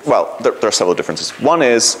several differences. One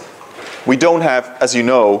is, we don't have, as you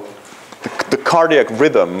know, the cardiac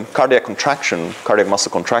rhythm, cardiac contraction, cardiac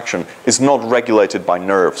muscle contraction is not regulated by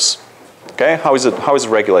nerves. Okay, how is it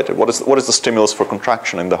regulated? What is the stimulus for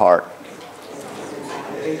contraction in the heart?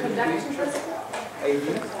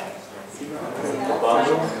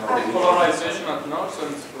 Polarization at nerves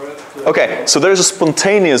and spread to... Okay, so there's a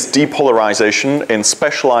spontaneous depolarization in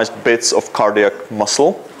specialized bits of cardiac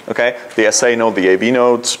muscle. Okay, the SA node, the AV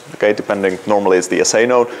nodes, okay, depending, normally it's the SA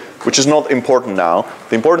node, which is not important now.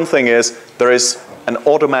 The important thing is there is an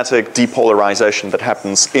automatic depolarization that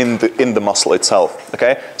happens in the muscle itself.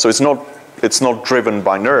 Okay, so it's not driven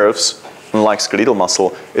by nerves, unlike skeletal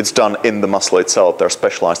muscle. It's done in the muscle itself. There are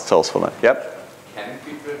specialized cells for that. Yep. Can it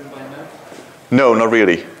be driven by nerves? No, not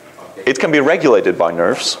really. It can be regulated by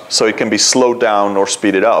nerves, so it can be slowed down or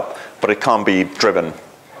speeded up, but it can't be driven.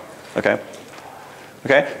 Okay.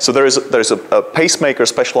 Okay, so there's a pacemaker,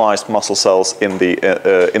 specialized muscle cells in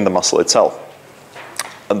the muscle itself.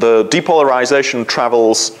 And the depolarization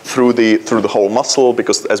travels through the whole muscle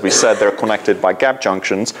because, as we said, they're connected by gap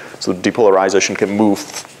junctions. So the depolarization can move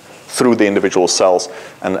through the individual cells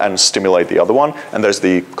and stimulate the other one. And there's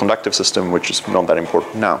the conductive system, which is not that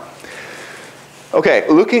important now. Okay,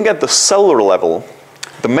 looking at the cellular level,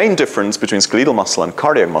 the main difference between skeletal muscle and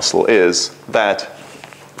cardiac muscle is that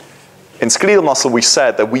in skeletal muscle, we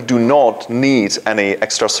said that we do not need any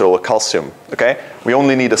extracellular calcium, okay? We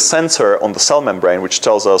only need a sensor on the cell membrane, which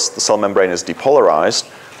tells us the cell membrane is depolarized,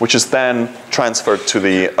 which is then transferred to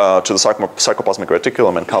the sarcoplasmic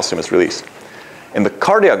reticulum and calcium is released. In the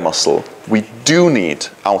cardiac muscle, we do need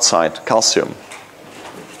outside calcium.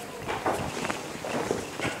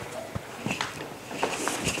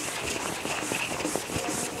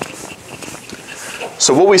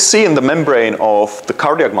 So what we see in the membrane of the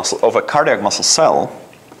cardiac muscle, of a cardiac muscle cell,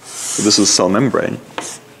 so this is cell membrane,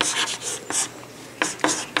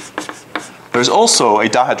 there's also a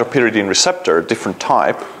dihydropyridine receptor, different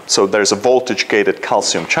type, so there's a voltage-gated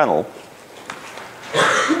calcium channel,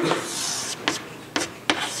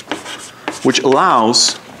 which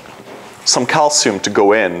allows some calcium to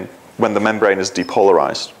go in when the membrane is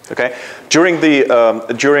depolarized. Okay? During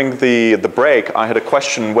the break, I had a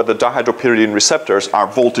question whether dihydropyridine receptors are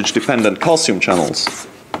voltage-dependent calcium channels.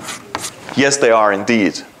 Yes, they are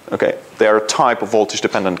indeed. Okay? They are a type of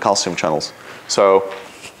voltage-dependent calcium channels. So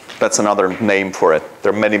that's another name for it.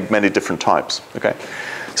 There are many, many different types. Okay?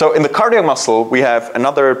 So in the cardiac muscle, we have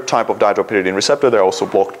another type of dihydropyridine receptor. They're also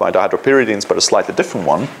blocked by dihydropyridines, but a slightly different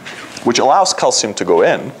one, which allows calcium to go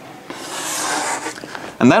in.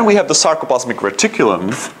 And then we have the sarcoplasmic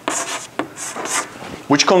reticulum,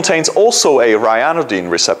 which contains also a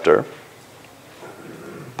ryanodine receptor,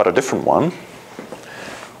 but a different one,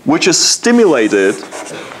 which is stimulated.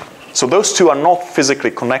 So those two are not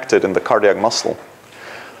physically connected in the cardiac muscle.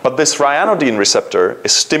 But this ryanodine receptor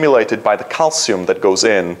is stimulated by the calcium that goes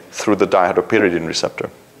in through the dihydropyridine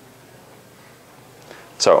receptor.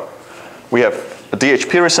 So we have a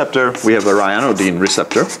DHP receptor, we have a ryanodine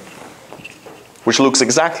receptor, which looks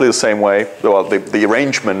exactly the same way. Well, the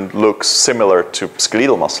arrangement looks similar to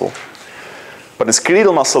skeletal muscle. But in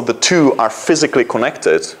skeletal muscle, the two are physically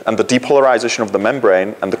connected, and the depolarization of the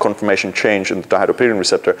membrane and the conformation change in the dihydropyridine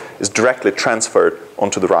receptor is directly transferred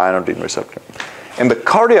onto the ryanodine receptor. In the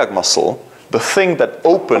cardiac muscle, the thing that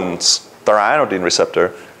opens the ryanodine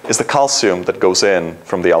receptor is the calcium that goes in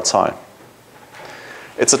from the outside.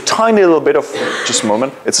 It's a tiny little bit of, just a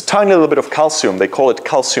moment, it's a tiny little bit of calcium. They call it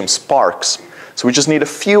calcium sparks. So we just need a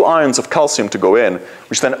few ions of calcium to go in,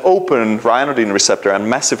 which then open ryanodine receptor, and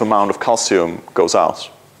massive amount of calcium goes out.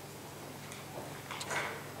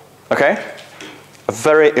 Okay? A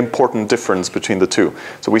very important difference between the two.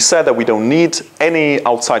 So we said that we don't need any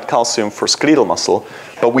outside calcium for skeletal muscle,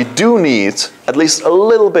 but we do need at least a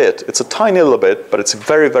little bit, it's a tiny little bit, but it's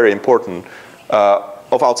very, very important,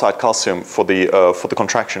 of outside calcium for the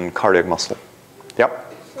contraction in cardiac muscle.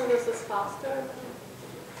 Yep? So this is faster?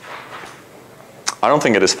 I don't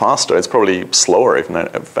think it is faster. It's probably slower,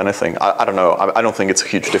 if anything. I don't know. I don't think it's a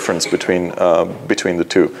huge difference between the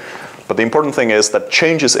two. But the important thing is that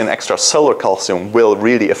changes in extracellular calcium will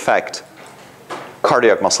really affect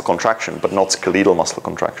cardiac muscle contraction, but not skeletal muscle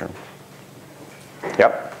contraction.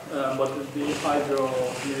 Yep? But the hydro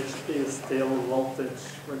DHP is still voltage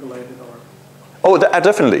regulated, or? Oh,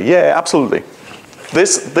 definitely. Yeah, absolutely.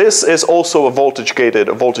 This is also a voltage-gated,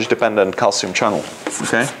 a voltage-dependent calcium channel.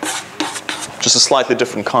 Okay? Just a slightly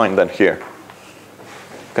different kind than here.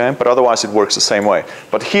 Okay? But otherwise it works the same way.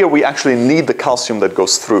 But here we actually need the calcium that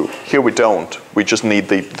goes through. Here we don't. We just need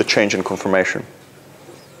the change in conformation.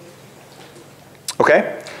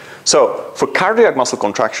 Okay? So for cardiac muscle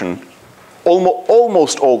contraction,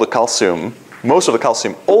 almost all the calcium, most of the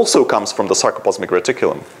calcium also comes from the sarcoplasmic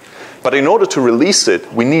reticulum. But in order to release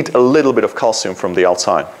it, we need a little bit of calcium from the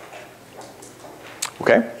outside.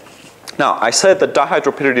 Okay? Now, I said that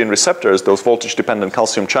dihydropyridine receptors, those voltage-dependent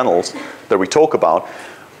calcium channels that we talk about,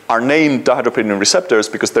 are named dihydropyridine receptors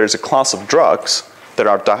because there's a class of drugs that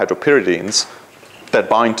are dihydropyridines that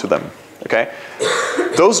bind to them. Okay?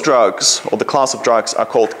 Those drugs, or the class of drugs, are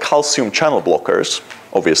called calcium channel blockers,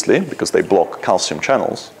 obviously, because they block calcium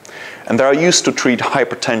channels. And they are used to treat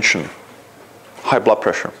hypertension, high blood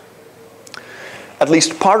pressure. At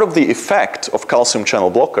least part of the effect of calcium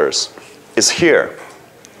channel blockers is here.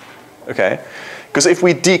 Okay? Because if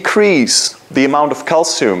we decrease the amount of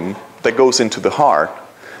calcium that goes into the heart,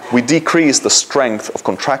 we decrease the strength of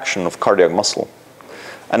contraction of cardiac muscle.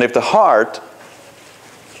 And if the heart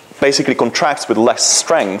basically contracts with less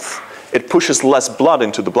strength, it pushes less blood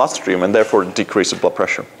into the bloodstream, and therefore it decreases blood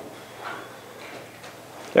pressure.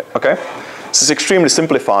 Yeah, okay? This is extremely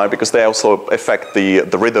simplified because they also affect the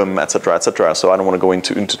rhythm, etc., etc. So I don't want to go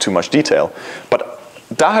into too much detail. But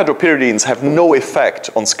dihydropyridines have no effect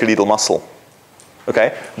on skeletal muscle.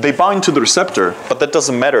 Okay? They bind to the receptor, but that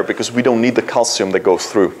doesn't matter because we don't need the calcium that goes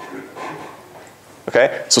through.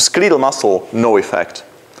 Okay? So skeletal muscle, no effect.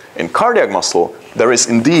 In cardiac muscle, there is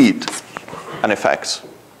indeed an effect.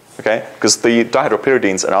 Okay? Because the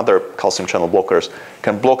dihydropyridines and other calcium channel blockers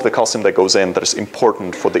can block the calcium that goes in that is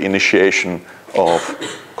important for the initiation of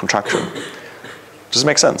contraction. Does it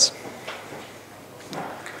make sense?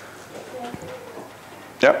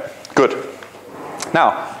 Yeah? Good.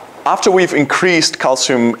 Now, after we've increased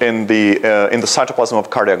calcium in the cytoplasm of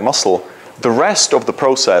cardiac muscle, the rest of the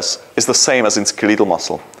process is the same as in skeletal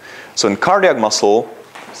muscle. So in cardiac muscle,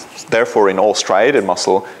 therefore in all striated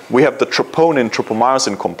muscle, we have the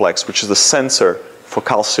troponin-tropomyosin complex, which is the sensor for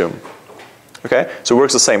calcium. Okay, so it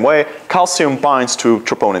works the same way. Calcium binds to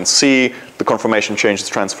troponin C, the conformation change is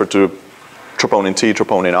transferred to troponin T,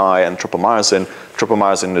 troponin I, and tropomyosin.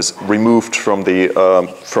 Tropomyosin is removed from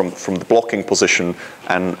the blocking position,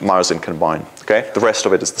 and myosin can bind. Okay, the rest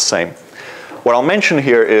of it is the same. What I'll mention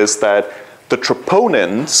here is that the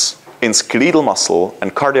troponins in skeletal muscle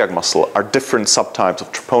and cardiac muscle are different subtypes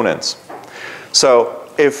of troponins. So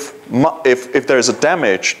if there is a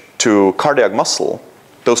damage to cardiac muscle,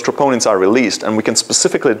 those troponins are released, and we can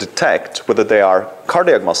specifically detect whether they are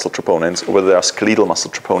cardiac muscle troponins or whether they are skeletal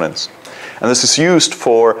muscle troponins. And this is used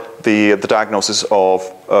for the diagnosis of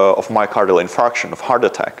myocardial infarction, of heart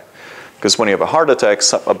attack. Because when you have a heart attack,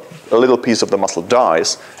 a little piece of the muscle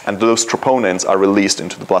dies, and those troponins are released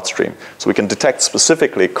into the bloodstream. So we can detect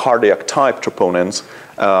specifically cardiac type troponins,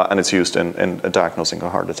 and it's used in diagnosing a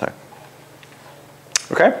heart attack.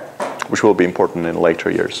 Okay? Which will be important in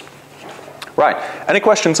later years. Right. Any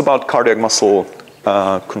questions about cardiac muscle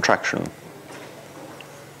contraction?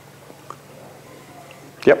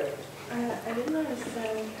 Yep. I didn't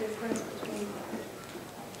understand the difference between,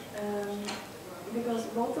 because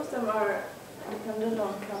both of them are dependent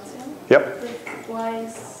on calcium. Yep. But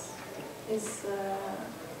why is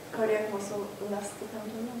cardiac muscle less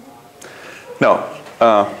dependent on that?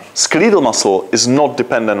 No. Skeletal muscle is not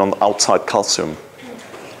dependent on outside calcium.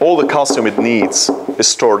 All the calcium it needs is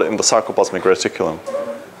stored in the sarcoplasmic reticulum.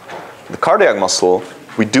 The cardiac muscle,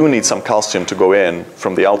 we do need some calcium to go in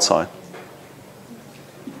from the outside.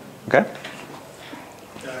 Okay?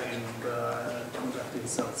 In the contracting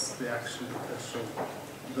cells, the action potential,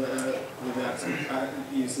 with the action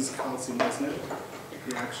uses calcium, doesn't it?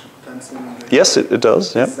 The action potential. Yes, it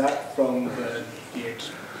does. Yeah. Is that from the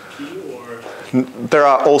DHP or? There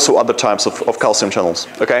are also other types of calcium channels.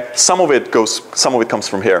 Okay, some of it comes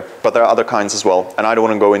from here, but there are other kinds as well. And I don't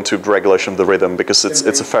want to go into the regulation of the rhythm because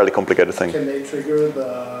it's a fairly complicated thing. Can they trigger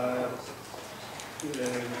the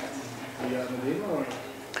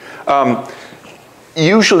or?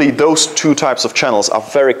 Usually those two types of channels are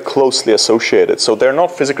very closely associated. So they're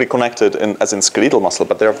not physically connected as in skeletal muscle,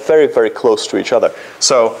 but they're very, very close to each other.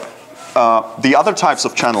 So the other types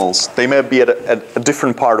of channels, they may be at a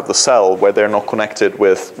different part of the cell where they're not connected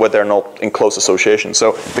with, where they're not in close association.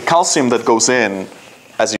 So the calcium that goes in,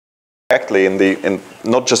 as you directly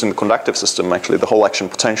not just in the conductive system, actually, the whole action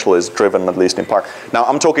potential is driven at least in part. Now,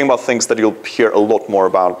 I'm talking about things that you'll hear a lot more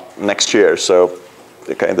about next year. So,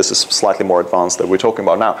 okay, this is slightly more advanced than we're talking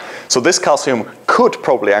about now. So this calcium could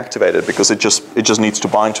probably activate it because it just needs to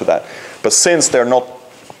bind to that. But since they're not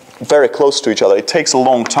very close to each other, it takes a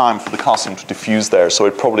long time for the calcium to diffuse there, so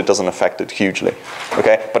it probably doesn't affect it hugely.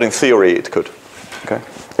 Okay, but in theory it could. Okay.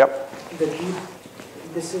 Yep.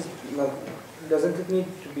 This is like, doesn't it need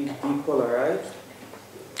to be depolarized?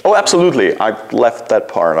 Oh, absolutely. I left that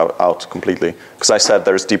part out completely because I said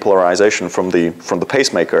there's depolarization from the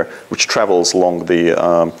pacemaker, which travels along the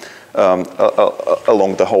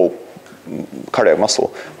whole cardiac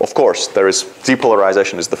muscle. Of course,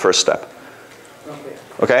 depolarization is the first step.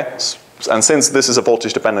 Okay, and since this is a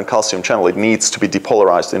voltage-dependent calcium channel, it needs to be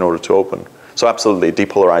depolarized in order to open. So absolutely,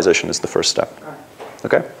 depolarization is the first step.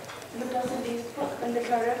 Okay? But does it in the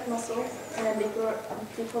cardiac muscle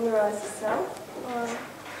depolarize itself? Or?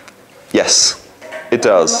 Yes, it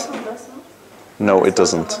does. The muscle does not? No, it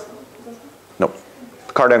doesn't. No.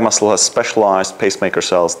 The cardiac muscle has specialized pacemaker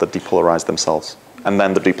cells that depolarize themselves, and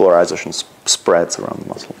then the depolarization spreads around the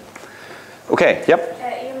muscle. Okay, yep.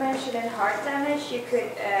 You mentioned in heart damage, you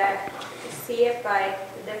could see it by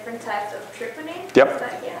the different types of troponin.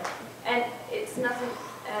 Yep. Yeah. And it's nothing.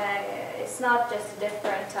 It's not just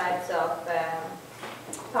different types of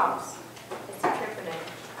pumps. It's a troponin.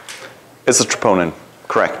 It's a troponin,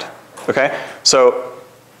 correct. Okay, so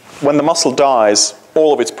when the muscle dies,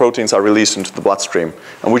 all of its proteins are released into the bloodstream,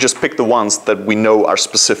 and we just pick the ones that we know are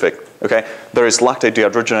specific. Okay, there is lactate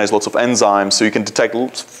dehydrogenase, lots of enzymes, so you can detect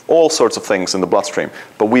all sorts of things in the bloodstream.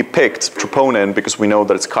 But we picked troponin because we know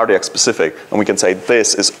that it's cardiac specific, and we can say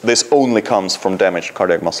this only comes from damaged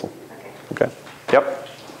cardiac muscle. Okay. Yep.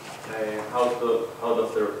 How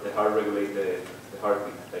does the heart regulate the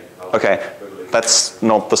heartbeat? Like Okay, that's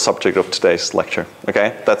not the subject of today's lecture.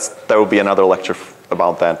 Okay, there will be another lecture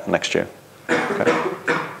about that next year. Okay.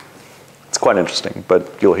 It's quite interesting,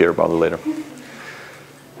 but you'll hear about it later.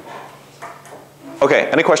 Okay,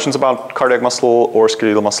 any questions about cardiac muscle or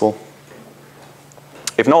skeletal muscle?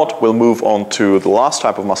 If not, we'll move on to the last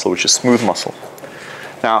type of muscle, which is smooth muscle.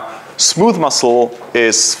 Now, smooth muscle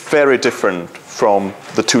is very different from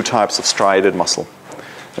the two types of striated muscle.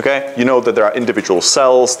 Okay, you know that there are individual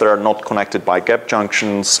cells that are not connected by gap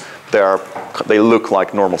junctions. They look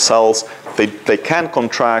like normal cells. They can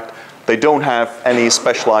contract. They don't have any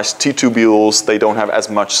specialized T-tubules. They don't have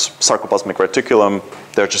as much sarcoplasmic reticulum.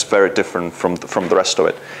 They're just very different from the rest of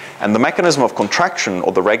it. And the mechanism of contraction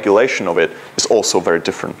or the regulation of it is also very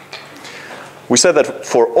different. We said that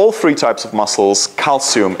for all three types of muscles,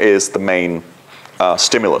 calcium is the main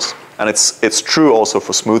stimulus. And it's true also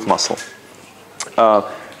for smooth muscle.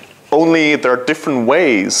 Only there are different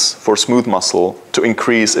ways for smooth muscle to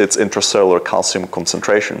increase its intracellular calcium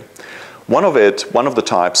concentration. One of the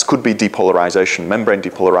types could be depolarization, membrane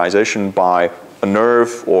depolarization by a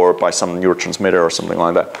nerve or by some neurotransmitter or something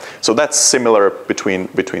like that. So that's similar between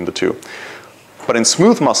the two. But in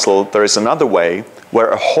smooth muscle, there is another way where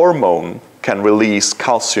a hormone can release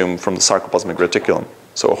calcium from the sarcoplasmic reticulum.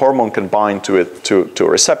 So a hormone can bind to a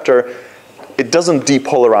receptor. It doesn't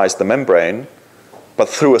depolarize the membrane, but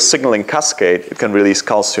through a signaling cascade, it can release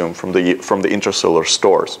calcium from the intracellular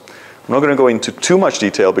stores. I'm not going to go into too much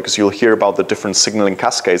detail because you'll hear about the different signaling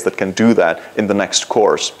cascades that can do that in the next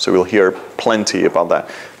course. So we'll hear plenty about that.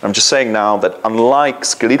 I'm just saying now that unlike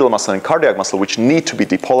skeletal muscle and cardiac muscle, which need to be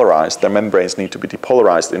depolarized, their membranes need to be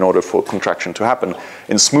depolarized in order for contraction to happen,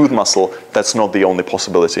 in smooth muscle, that's not the only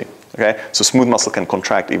possibility. Okay? So smooth muscle can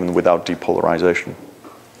contract even without depolarization.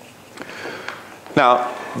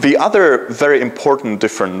 Now, the other very important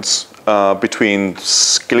difference between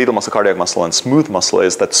skeletal muscle, cardiac muscle, and smooth muscle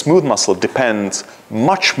is that smooth muscle depends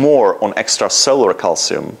much more on extracellular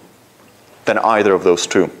calcium than either of those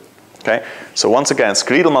two. Okay? So once again,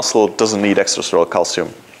 skeletal muscle doesn't need extracellular calcium,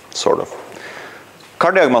 sort of.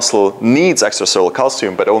 Cardiac muscle needs extracellular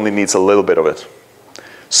calcium, but only needs a little bit of it.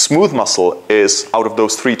 Smooth muscle is, out of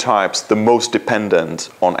those three types, the most dependent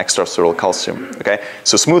on extracellular calcium. Okay?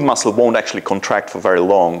 So smooth muscle won't actually contract for very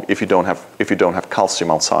long if you don't have calcium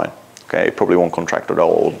outside. Okay? It probably won't contract at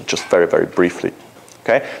all, just very, very briefly.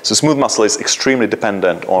 Okay? So smooth muscle is extremely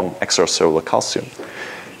dependent on extracellular calcium.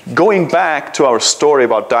 Going back to our story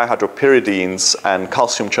about dihydropyridines and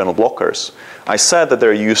calcium channel blockers, I said that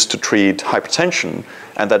they're used to treat hypertension,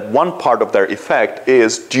 and that one part of their effect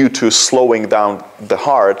is due to slowing down the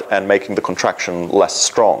heart and making the contraction less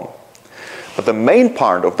strong. But the main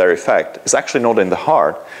part of their effect is actually not in the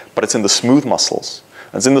heart, but it's in the smooth muscles.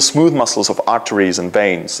 It's in the smooth muscles of arteries and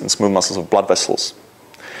veins, and smooth muscles of blood vessels.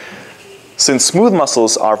 Since smooth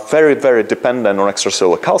muscles are very, very dependent on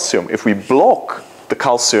extracellular calcium, if we block the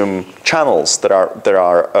calcium channels that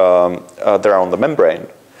are on the membrane,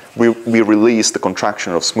 we release the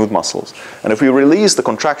contraction of smooth muscles. And if we release the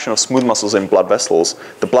contraction of smooth muscles in blood vessels,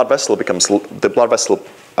 the blood vessel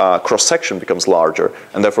cross-section becomes larger,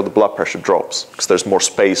 and therefore the blood pressure drops, because there's more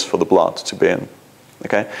space for the blood to be in.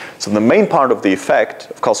 Okay? So the main part of the effect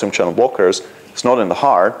of calcium channel blockers is not in the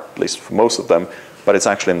heart, at least for most of them, but it's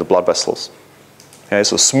actually in the blood vessels. Okay?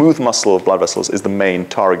 So smooth muscle of blood vessels is the main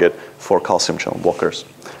target for calcium channel blockers.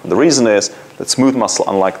 And the reason is that smooth muscle,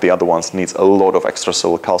 unlike the other ones, needs a lot of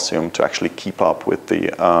extracellular calcium to actually keep up with the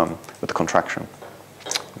contraction.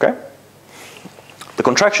 Okay? The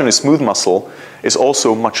contraction in smooth muscle is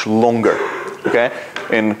also much longer. Okay?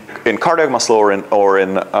 In cardiac muscle or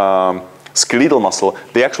in skeletal muscle,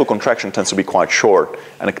 the actual contraction tends to be quite short,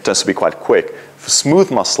 and it tends to be quite quick. For smooth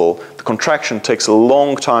muscle, the contraction takes a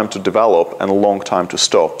long time to develop and a long time to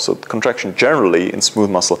stop. So the contraction generally in smooth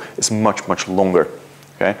muscle is much, much longer.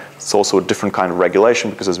 Okay? It's also a different kind of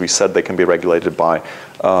regulation because, as we said, they can be regulated by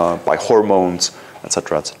hormones,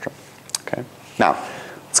 etc., etc. Okay? Now,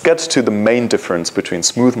 let's get to the main difference between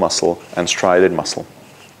smooth muscle and striated muscle.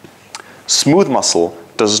 Smooth muscle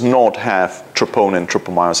does not have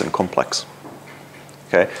troponin-tropomyosin complex.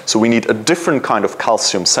 Okay? So we need a different kind of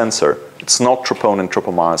calcium sensor. It's not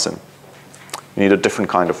troponin-tropomyosin. You need a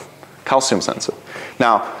different kind of calcium sensor.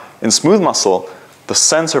 Now, in smooth muscle, the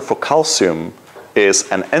sensor for calcium is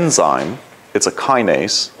an enzyme. It's a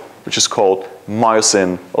kinase, which is called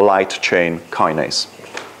myosin light chain kinase.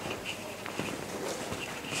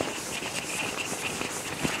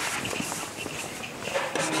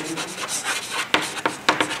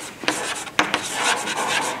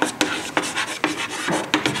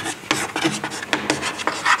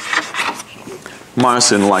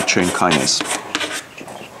 Myosin light chain kinase.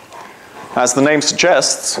 As the name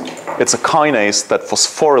suggests, it's a kinase that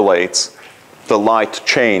phosphorylates the light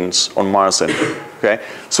chains on myosin. Okay?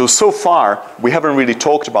 So far, we haven't really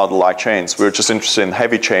talked about the light chains. We're just interested in the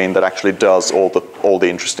heavy chain that actually does all the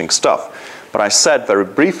interesting stuff. But I said very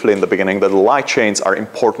briefly in the beginning that the light chains are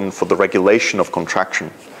important for the regulation of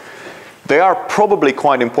contraction. They are probably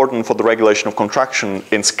quite important for the regulation of contraction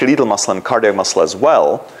in skeletal muscle and cardiac muscle as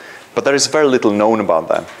well, but there is very little known about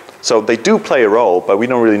them. So they do play a role, but we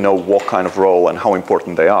don't really know what kind of role and how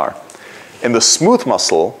important they are. In the smooth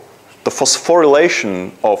muscle, the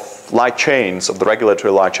phosphorylation of light chains, of the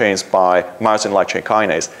regulatory light chains by myosin light chain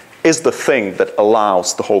kinase, is the thing that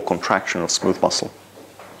allows the whole contraction of smooth muscle.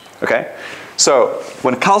 Okay? So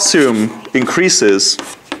when calcium increases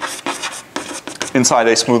inside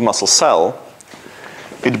a smooth muscle cell,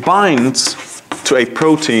 it binds to a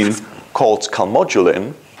protein called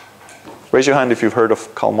calmodulin. Raise your hand if you've heard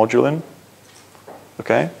of calmodulin.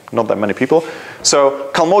 Okay, not that many people. So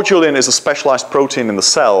calmodulin is a specialized protein in the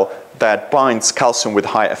cell that binds calcium with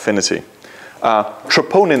high affinity.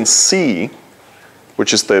 Troponin C,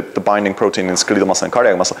 which is the binding protein in skeletal muscle and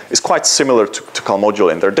cardiac muscle, is quite similar to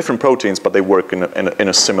calmodulin. They're different proteins, but they work in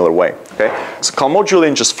a similar way. Okay? So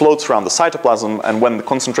calmodulin just floats around the cytoplasm, and when the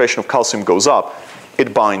concentration of calcium goes up,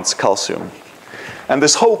 it binds calcium. And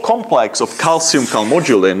this whole complex of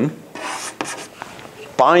calcium-calmodulin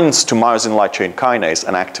binds to myosin light chain kinase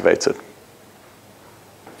and activates it.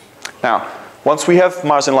 Now, once we have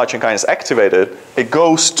myosin light chain kinase activated, it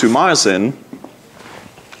goes to myosin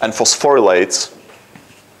and phosphorylates.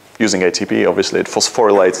 Using ATP, obviously, it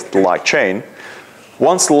phosphorylates the light chain.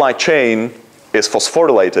 Once the light chain is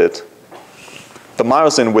phosphorylated, the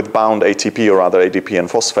myosin with bound ATP, or rather ADP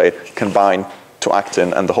and phosphate, can bind to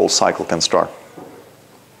actin, and the whole cycle can start.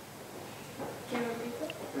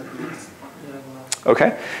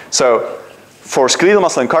 Okay? So for skeletal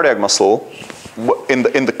muscle and cardiac muscle, in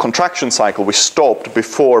the contraction cycle, we stopped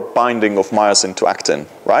before binding of myosin to actin,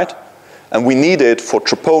 right? And we need it for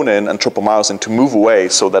troponin and tropomyosin to move away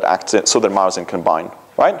so that myosin can bind,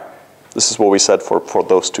 right? This is what we said for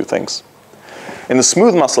those two things. In the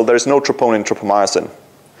smooth muscle, there is no troponin, tropomyosin.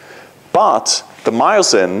 But the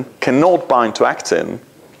myosin cannot bind to actin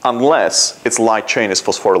unless its light chain is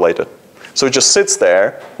phosphorylated. So it just sits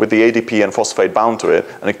there with the ADP and phosphate bound to it,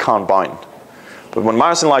 and it can't bind. But when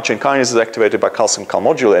myosin light chain kinase is activated by calcium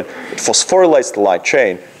calmodulin, it phosphorylates the light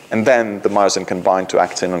chain, and then the myosin can bind to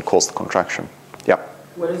actin and cause the contraction. Yeah?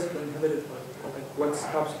 What is it inhibited by? Like, what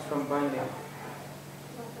stops it from binding?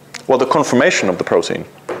 Well, the conformation of the protein.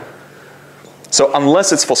 So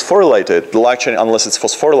unless it's phosphorylated, the light chain, unless it's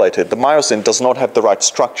phosphorylated, the myosin does not have the right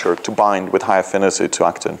structure to bind with high affinity to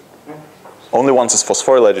actin. Only once it's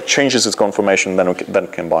phosphorylated, changes its conformation, then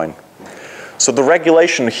it can bind. So the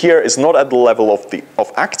regulation here is not at the level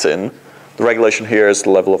of actin. The regulation here is the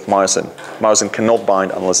level of myosin. Myosin cannot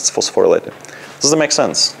bind unless it's phosphorylated. Does that make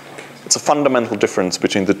sense? It's a fundamental difference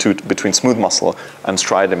between the two, between smooth muscle and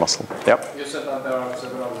striated muscle. Yep. You said that there are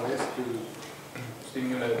several ways to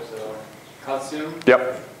stimulate calcium.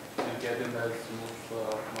 Yep. To get in that smooth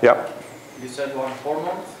muscle. Yep. You said one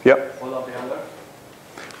hormone. Yep. What are the other?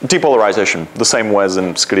 Depolarization, the same way as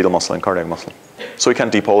in skeletal muscle and cardiac muscle. So you can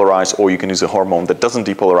depolarize, or you can use a hormone that doesn't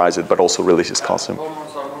depolarize it, but also releases calcium.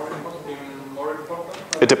 Hormones are more important?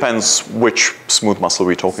 It depends which smooth muscle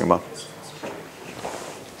we're talking about.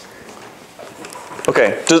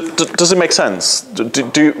 Okay, does it make sense?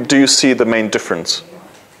 Do you see the main difference?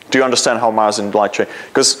 Do you understand how myosin light chain?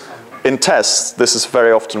 Because in tests, this is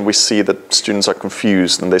very often we see that students are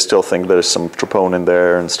confused and they still think there's some troponin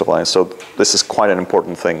there and stuff like that. So this is quite an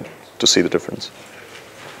important thing to see the difference.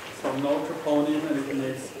 So no troponin, and it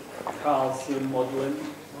makes calcium modulin.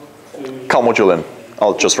 Calmodulin.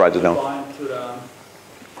 I'll just write it down. Bind to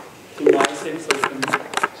myosin, so you can.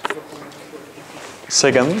 Say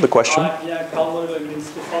again the question. Yeah, calmodulin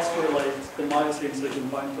means to phosphorylate the myosin so you can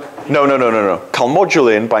bind to actin. No.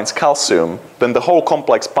 Calmodulin binds calcium, then the whole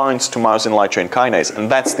complex binds to myosin light chain kinase, and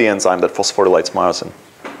that's the enzyme that phosphorylates myosin.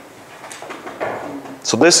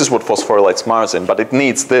 So this is what phosphorylates myosin, but it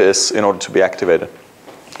needs this in order to be activated.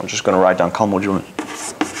 I'm just going to write down calmodulin.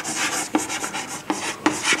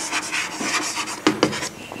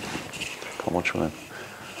 Calmodulin.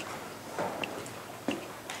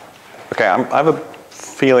 Okay, I have a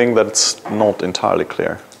feeling that it's not entirely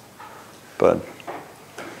clear, but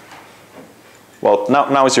well,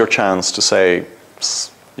 now is your chance to say,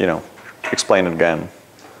 explain it again.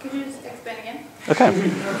 Could you just explain again? Okay.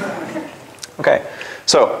 Okay.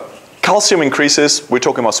 So calcium increases. We're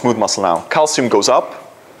talking about smooth muscle now. Calcium goes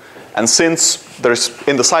up, and since there's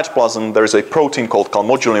in the cytoplasm there is a protein called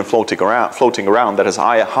calmodulin floating around that has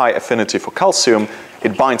high affinity for calcium,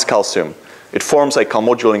 it binds calcium. It forms a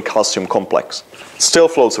calmodulin calcium complex. It still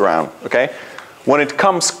floats around, okay? When it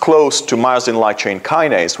comes close to myosin light chain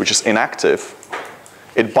kinase, which is inactive,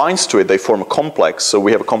 it binds to it, they form a complex. So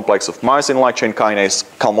we have a complex of myosin light chain kinase,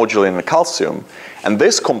 calmodulin, and calcium. And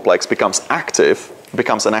this complex becomes active,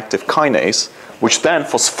 becomes an active kinase, which then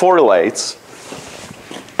phosphorylates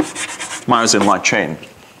myosin light chain.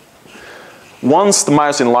 Once the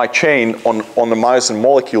myosin light chain on the myosin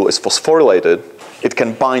molecule is phosphorylated, it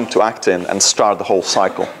can bind to actin and start the whole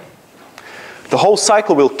cycle. The whole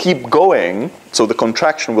cycle will keep going, so the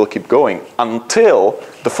contraction will keep going until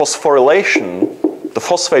the phosphorylation, the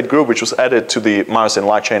phosphate group which was added to the myosin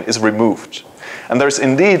light chain is removed. And there's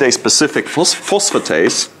indeed a specific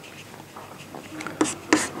phosphatase,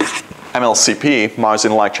 MLCP,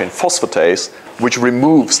 myosin light chain phosphatase, which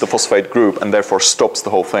removes the phosphate group and therefore stops the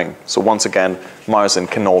whole thing. So once again, myosin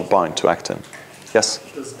cannot bind to actin. Yes?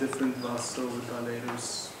 Does different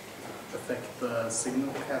vasodilators affect the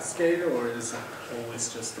signal cascade, or is it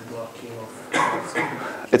always just the blocking of calcium?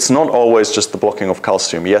 It's not always just the blocking of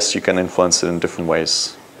calcium. Yes, you can influence it in different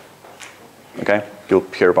ways. Okay? You'll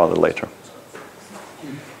hear about it later.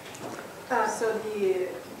 So the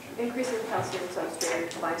increase in calcium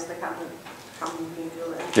substrate binds the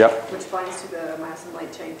calmodulin, Yep. which binds to the myosin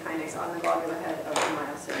light chain kinase on the globular head of the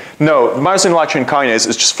myosin. No, the myosin light chain kinase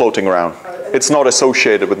is just floating around. It's not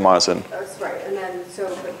associated with myosin. That's right, and then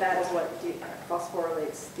but that is what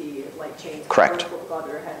phosphorylates the light chain Correct. on the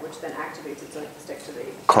globular head, which then activates it so it can stick to the.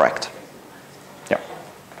 Correct. Yeah.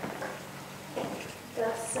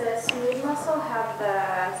 Does smooth muscle have the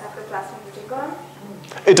sarcoplasmic reticulum?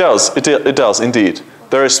 It does. It does indeed.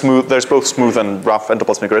 There's both smooth and rough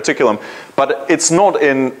endoplasmic reticulum, but it's not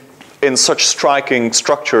in such striking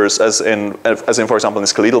structures as in, for example, in the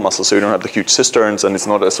skeletal muscle. So you don't have the huge cisterns, and it's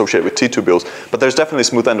not associated with T-tubules. But there's definitely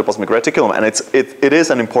smooth endoplasmic reticulum, and it is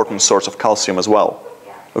an important source of calcium as well.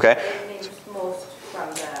 Okay. It means most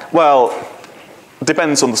from the. Well,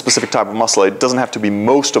 depends on the specific type of muscle. It doesn't have to be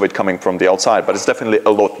most of it coming from the outside, but it's definitely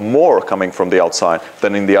a lot more coming from the outside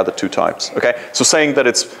than in the other two types. Okay. So saying that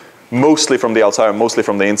it's mostly from the outside or mostly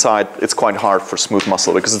from the inside, it's quite hard for smooth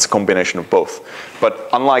muscle because it's a combination of both. But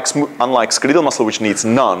unlike skeletal muscle, which needs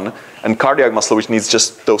none, and cardiac muscle, which needs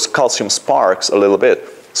just those calcium sparks a little bit,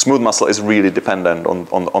 smooth muscle is really dependent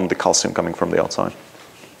on the calcium coming from the outside.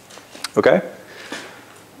 Okay?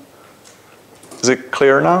 Is it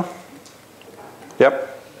clear now?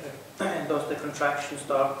 Yep. Does the contraction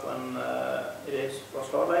stop when it is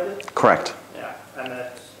phosphorylated? Correct. Yeah, and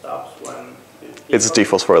it stops when it's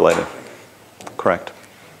dephosphorylated. Correct.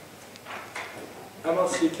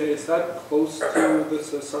 MLCK, is that close to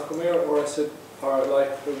this sarcomere, or is it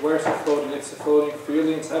where is it floating? It's floating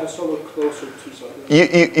freely inside the cell or closer to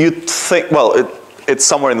sarcomere? You'd think, well, it's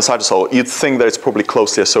somewhere in the cytosol. You'd think that it's probably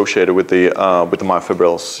closely associated with the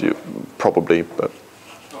myofibrils, probably, but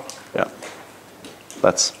yeah.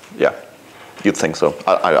 Yeah, you'd think so.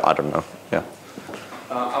 I don't know, yeah.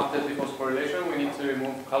 After dephosphorylation, we need to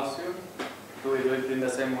remove calcium. Do we do it in the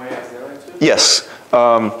same way as the other two? Yes.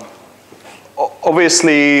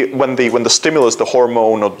 Obviously, when the stimulus, the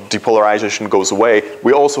hormone or depolarization goes away,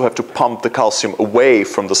 we also have to pump the calcium away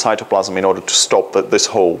from the cytoplasm in order to stop this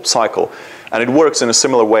whole cycle. And it works in a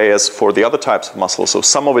similar way as for the other types of muscle. So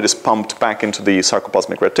some of it is pumped back into the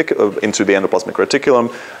into the endoplasmic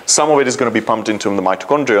reticulum. Some of it is going to be pumped into the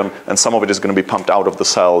mitochondrion, and some of it is going to be pumped out of the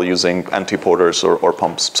cell using antiporters or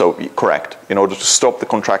pumps. So correct. In order to stop the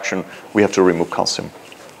contraction, we have to remove calcium.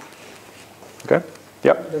 Okay?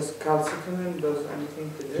 Yep. Does calcitonin does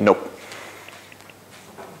anything to this? Nope.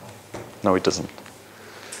 No, it doesn't.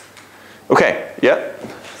 Okay, yeah?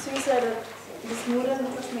 So you said that the smooth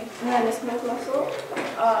muscle,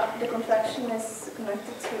 the contraction is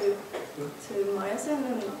connected to myosin,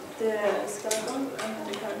 and the skeleton and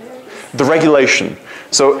the cardiac is... The regulation.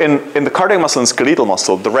 So in the cardiac muscle and skeletal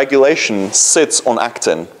muscle, the regulation sits on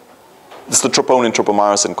actin. It's the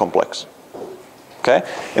troponin-tropomyosin complex. Okay?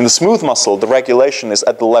 In the smooth muscle, the regulation is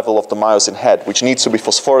at the level of the myosin head, which needs to be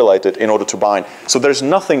phosphorylated in order to bind. So there's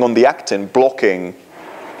nothing on the actin blocking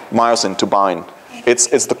myosin to bind.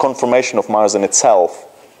 It's the conformation of myosin itself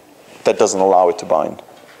that doesn't allow it to bind.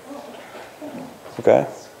 Okay?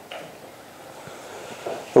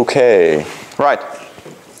 Okay. Right.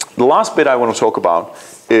 The last bit I want to talk about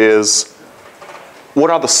is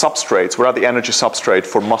what are the substrates, what are the energy substrate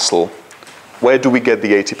for muscle? Where do we get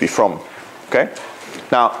the ATP from? Okay?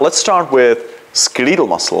 Now, let's start with skeletal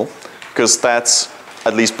muscle, because that's,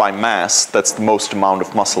 at least by mass, that's the most amount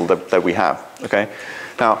of muscle that we have. Okay?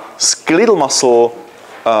 Now, skeletal muscle,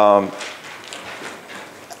 the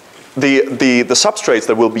substrates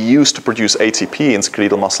that will be used to produce ATP in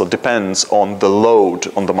skeletal muscle depends on the load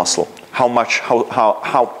on the muscle.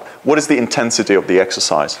 What is the intensity of the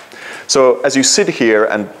exercise? So as you sit here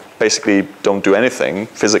and basically don't do anything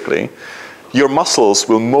physically, your muscles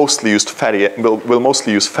will mostly use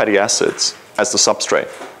fatty acids as the substrate.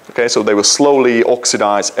 Okay, so they will slowly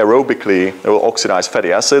oxidize aerobically, they will oxidize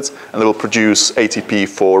fatty acids, and they will produce ATP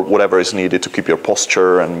for whatever is needed to keep your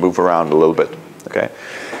posture and move around a little bit. Okay?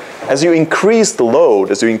 As you increase the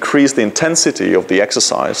load, as you increase the intensity of the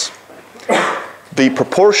exercise, the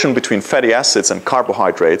proportion between fatty acids and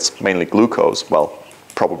carbohydrates, mainly glucose, well,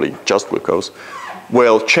 probably just glucose,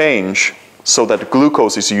 will change so that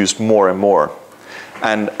glucose is used more and more.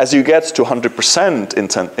 And as you get to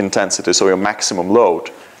 100% intensity, so your maximum load,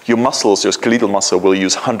 your muscles, your skeletal muscle, will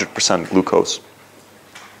use 100% glucose.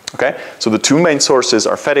 Okay? So the two main sources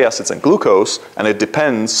are fatty acids and glucose, and it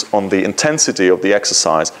depends on the intensity of the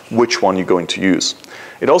exercise which one you're going to use.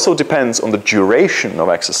 It also depends on the duration of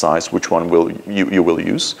exercise which one you will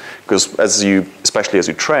use, because especially as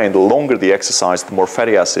you train, the longer the exercise, the more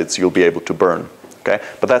fatty acids you'll be able to burn. Okay?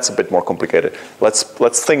 But that's a bit more complicated.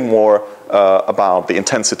 Let's think more about the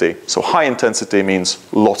intensity. So high intensity means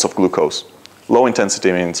lots of glucose. Low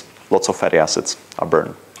intensity means lots of fatty acids are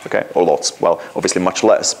burned. Okay? Or lots. Well, obviously much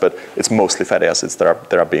less, but it's mostly fatty acids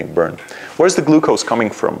that are being burned. Where's the glucose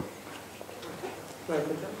coming from?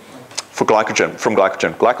 For glycogen, from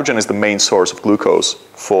glycogen. Glycogen is the main source of glucose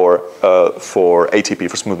for ATP,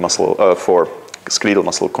 for smooth muscle, for skeletal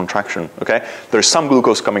muscle contraction. Okay, there's some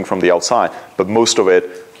glucose coming from the outside, but most of it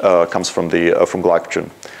comes from glycogen.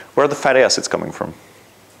 Where are the fatty acids coming from?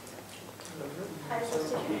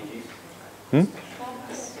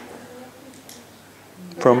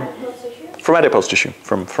 From adipose tissue,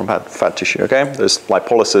 from fat tissue. Okay, there's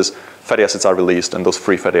lipolysis. Fatty acids are released, and those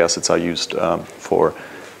free fatty acids are used for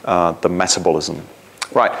the metabolism.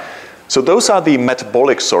 Right. So those are the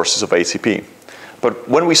metabolic sources of ATP. But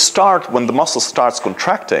when the muscle starts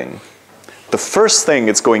contracting, the first thing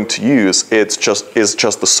it's going to use is just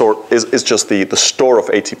the store of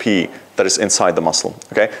ATP that is inside the muscle.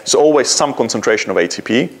 Okay, so always some concentration of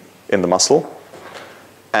ATP in the muscle,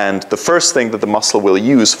 and the first thing that the muscle will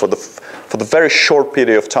use for the very short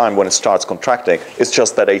period of time when it starts contracting is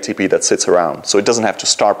just that ATP that sits around. So it doesn't have to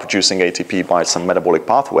start producing ATP by some metabolic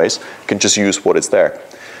pathways. It can just use what is there.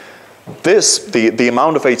 The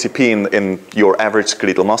amount of ATP in your average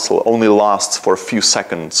skeletal muscle only lasts for a few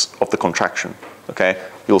seconds of the contraction. Okay,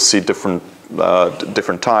 you'll see different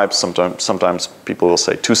types. Sometimes people will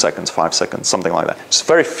say 2 seconds, 5 seconds, something like that. Just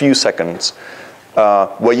very few seconds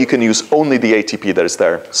where you can use only the ATP that is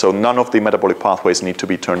there. So none of the metabolic pathways need to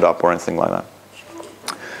be turned up or anything like that.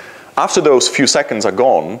 After those few seconds are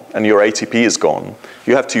gone and your ATP is gone,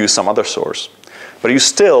 you have to use some other source. But you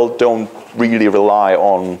still don't really rely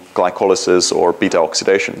on glycolysis or beta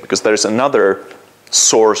oxidation, because there's another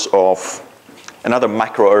source of another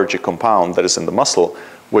macroergic compound that is in the muscle,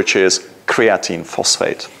 which is creatine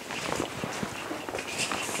phosphate.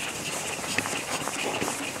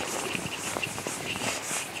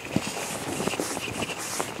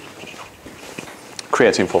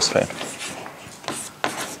 Creatine phosphate.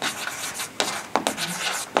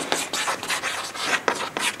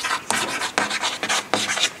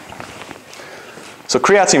 So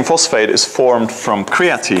creatine phosphate is formed from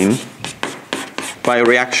creatine by a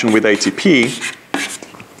reaction with ATP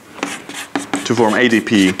to form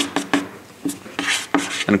ADP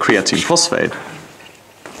and creatine phosphate.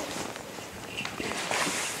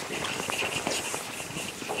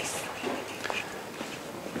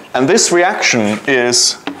 And this reaction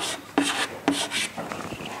is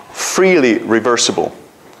freely reversible.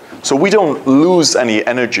 So we don't lose any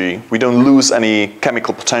energy, we don't lose any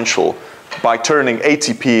chemical potential by turning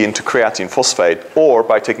ATP into creatine phosphate, or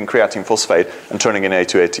by taking creatine phosphate and turning it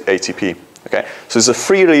into ATP. Okay? So it's a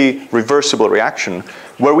freely reversible reaction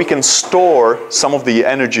where we can store some of the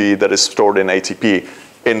energy that is stored in ATP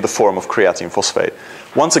in the form of creatine phosphate.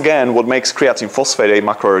 Once again, what makes creatine phosphate a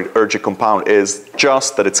macroergic compound is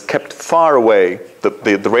just that it's kept far away.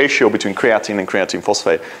 The ratio between creatine and creatine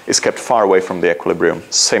phosphate is kept far away from the equilibrium.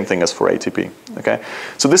 Same thing as for ATP. Okay?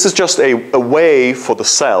 So this is just a way for the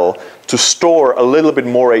cell to store a little bit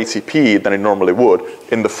more ATP than it normally would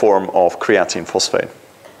in the form of creatine phosphate.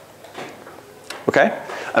 Okay?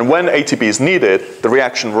 And when ATP is needed, the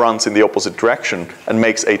reaction runs in the opposite direction and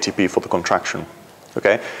makes ATP for the contraction.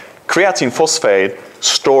 Okay? Creatine phosphate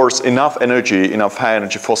stores enough energy, enough high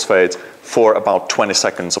energy phosphates for about 20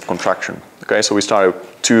 seconds of contraction. Okay, so we start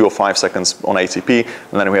at 2 or 5 seconds on ATP,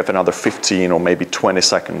 and then we have another 15 or maybe 20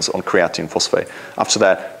 seconds on creatine phosphate. After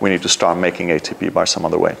that, we need to start making ATP by some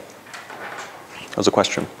other way. That's a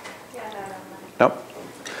question? No?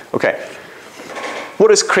 Okay.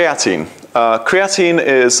 What is creatine? Creatine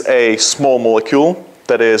is a small molecule.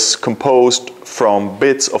 that is composed from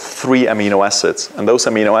bits of 3 amino acids. And those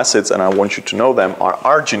amino acids, and I want you to know them, are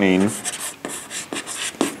arginine,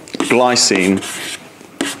 glycine,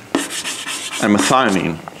 and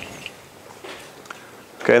methionine.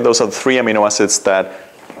 Okay, those are the 3 amino acids that,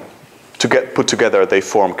 to get put together, they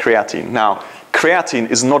form creatine. Now, creatine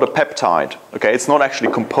is not a peptide. Okay, it's not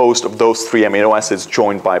actually composed of those 3 amino acids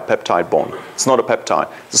joined by a peptide bond. It's not a peptide.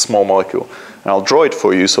 It's a small molecule. And I'll draw it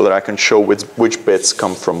for you so that I can show which bits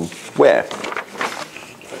come from where.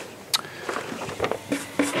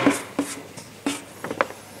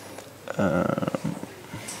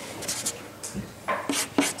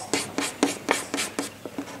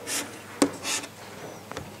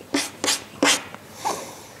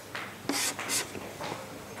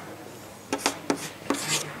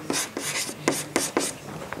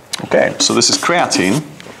 Okay, so this is creatine.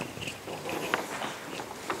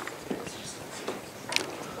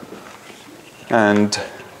 And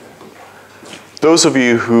those of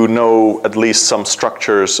you who know at least some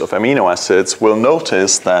structures of amino acids will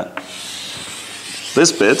notice that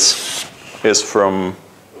this bit is from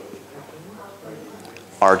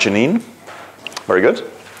arginine. Very good.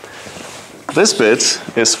 This bit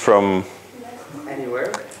is from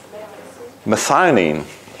Anywhere? methionine.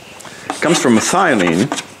 It comes from methionine.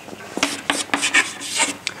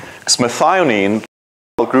 Because methionine,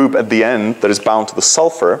 the group at the end that is bound to the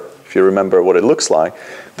sulfur, if you remember what it looks like,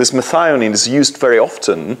 this methionine is used very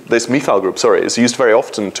often, this methyl group, sorry, is used very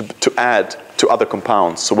often to add to other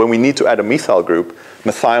compounds. So when we need to add a methyl group,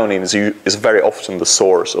 methionine is very often the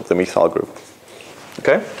source of the methyl group.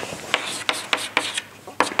 Okay?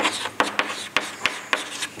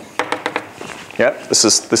 Yeah, this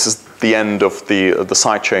is the end of the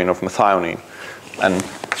side chain of methionine. And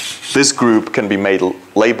this group can be made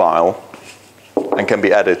labile and can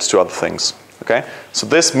be added to other things. Okay? So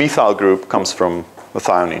this methyl group comes from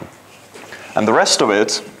methionine. And the rest of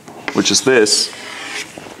it, which is this,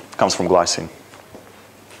 comes from glycine.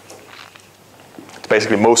 It's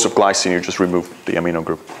basically most of glycine, you just remove the amino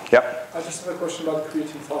group. Yeah? I just have a question about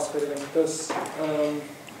creatine phosphate again, because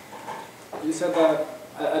you said that,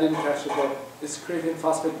 I didn't catch it, but is creatine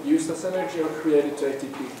phosphate used as energy or created to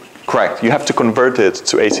ATP? Correct. You have to convert it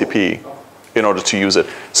to ATP in order to use it.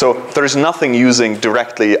 So there is nothing using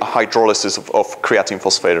directly a hydrolysis of creatine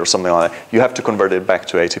phosphate or something like that. You have to convert it back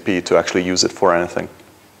to ATP to actually use it for anything.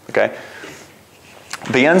 Okay?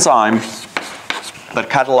 The enzyme that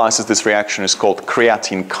catalyzes this reaction is called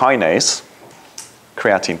creatine kinase.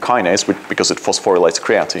 Creatine kinase, because it phosphorylates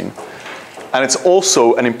creatine. And it's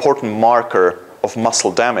also an important marker of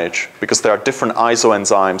muscle damage because there are different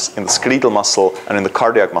isoenzymes in the skeletal muscle and in the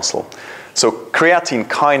cardiac muscle. So creatine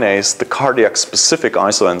kinase, the cardiac-specific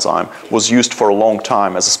isoenzyme, was used for a long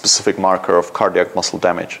time as a specific marker of cardiac muscle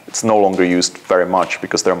damage. It's no longer used very much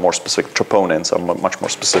because they're more specific. Troponins are much more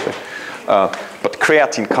specific. But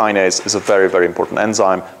creatine kinase is a very, very important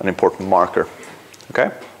enzyme, an important marker. Okay?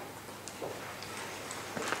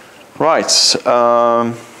 Right. Is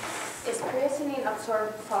creatinine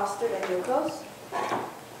absorbed faster than glucose?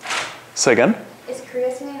 Say again? Is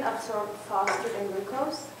creatinine absorbed faster than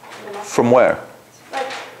glucose? From where?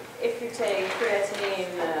 Like, if you take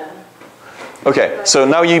creatinine... Okay, so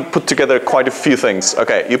now you put together quite a few things.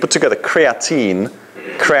 Okay, you put together creatine,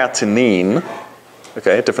 creatinine,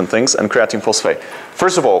 okay, different things, and creatine phosphate.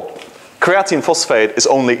 First of all, creatine phosphate is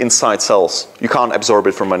only inside cells. You can't absorb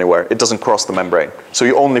it from anywhere. It doesn't cross the membrane. So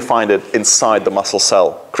you only find it inside the muscle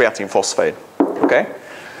cell, creatine phosphate, okay?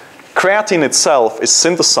 Creatine itself is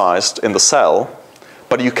synthesized in the cell,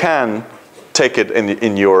 but you can take it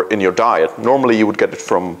in your diet. Normally you would get it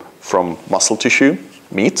from muscle tissue,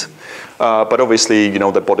 meat, but obviously you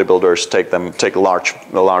know the bodybuilders take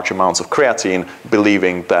large amounts of creatine,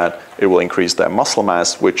 believing that it will increase their muscle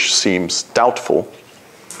mass, which seems doubtful.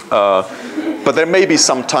 But there may be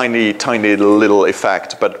some tiny little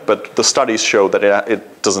effect, but the studies show that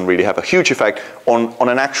it doesn't really have a huge effect on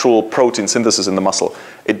an actual protein synthesis in the muscle.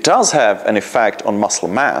 It does have an effect on muscle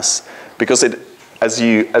mass because as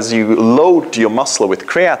you load your muscle with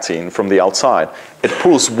creatine from the outside, it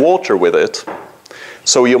pulls water with it,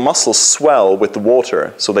 so your muscles swell with the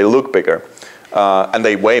water, so they look bigger and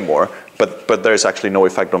they weigh more, but there's actually no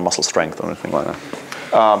effect on muscle strength or anything like that.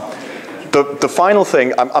 The final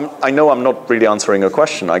thing, I know I'm not really answering a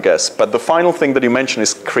question, I guess, but the final thing that you mentioned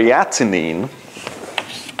is creatinine.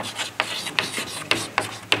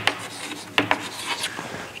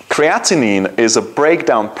 Creatinine is a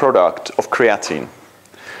breakdown product of creatine.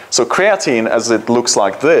 So creatine, as it looks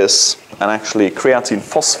like this, and actually creatine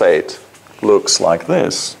phosphate looks like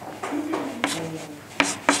this.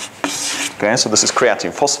 Okay, so this is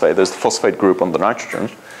creatine phosphate. There's the phosphate group on the nitrogen.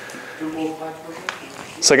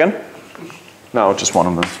 Say again? No, just one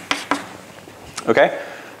of them. Okay?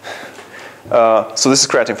 So this is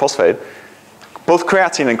creatine phosphate. Both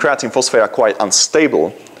creatine and creatine phosphate are quite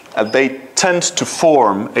unstable, and they tend to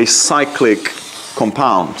form a cyclic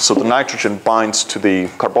compound. So the nitrogen binds to the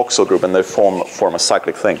carboxyl group, and they form a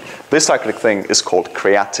cyclic thing. This cyclic thing is called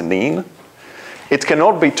creatinine. It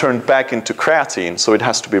cannot be turned back into creatine, so it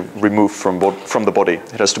has to be removed from the body.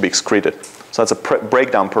 It has to be excreted. So that's a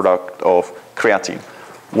breakdown product of creatine.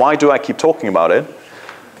 Why do I keep talking about it?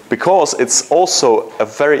 Because it's also a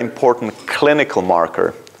very important clinical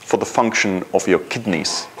marker for the function of your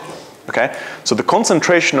kidneys. Okay? So the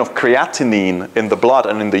concentration of creatinine in the blood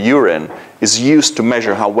and in the urine is used to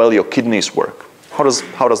measure how well your kidneys work. How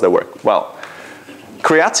does that work? Well,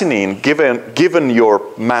 creatinine, given your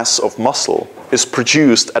mass of muscle, is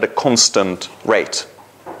produced at a constant rate.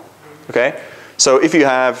 Okay? So if you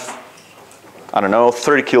have, I don't know,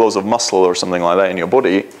 30 kilos of muscle or something like that in your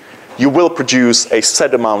body, you will produce a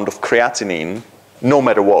set amount of creatinine no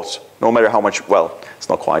matter what, no matter how much, well, it's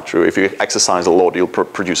not quite true. If you exercise a lot, you'll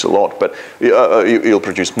produce a lot, but you'll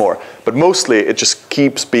produce more. But mostly, it just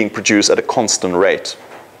keeps being produced at a constant rate.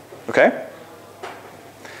 Okay?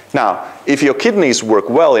 Now, if your kidneys work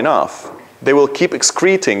well enough, they will keep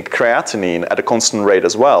excreting creatinine at a constant rate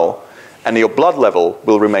as well, and your blood level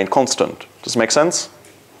will remain constant. Does it make sense?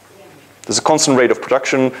 There's a constant rate of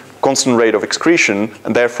production, constant rate of excretion,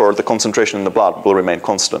 and therefore the concentration in the blood will remain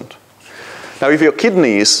constant. Now, if your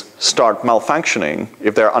kidneys start malfunctioning,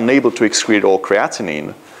 if they're unable to excrete all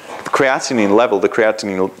creatinine, the creatinine level, the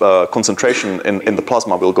creatinine concentration in the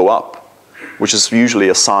plasma will go up, which is usually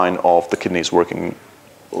a sign of the kidneys working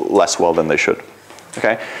less well than they should.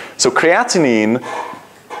 Okay? So creatinine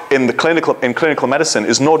in clinical medicine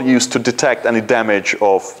is not used to detect any damage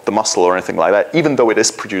of the muscle or anything like that, even though it is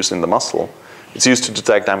produced in the muscle. It's used to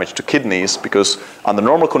detect damage to kidneys because under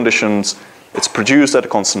normal conditions, it's produced at a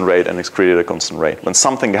constant rate and excreted at a constant rate. When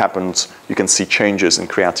something happens, you can see changes in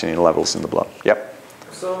creatinine levels in the blood. Yep?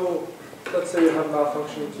 So, let's say you have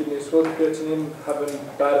malfunctioning kidneys. Will creatinine have a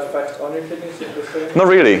bad effect on your kidneys? Not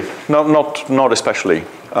really. Not especially.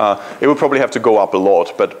 It would probably have to go up a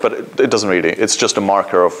lot, but it doesn't really. It's just a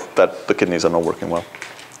marker of that the kidneys are not working well.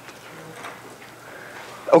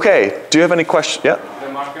 Okay, do you have any questions? Yeah?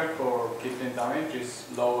 The marker for kidney damage is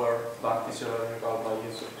lower blood tissue level by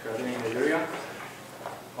use of creatinine in the urea,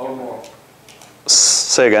 or more?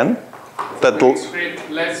 Say again? That excrete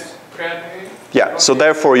less creatinine? Yeah, so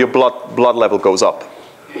therefore your blood level goes up.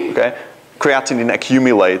 Okay? Creatinine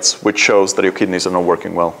accumulates, which shows that your kidneys are not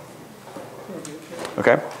working well.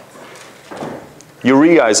 Okay?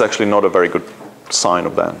 Urea is actually not a very good sign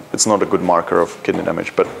of that. It's not a good marker of kidney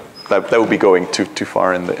damage, but that would be going too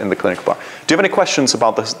far in the clinical part. Do you have any questions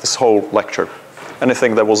about this whole lecture?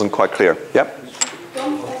 Anything that wasn't quite clear? Yep?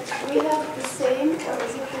 We have the same, or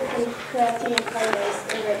is it different creatine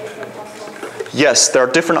kinase in the different muscles? Yes, there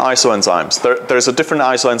are different isoenzymes. There's a different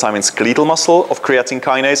isoenzyme in skeletal muscle of creatine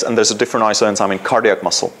kinase, and there's a different isoenzyme in cardiac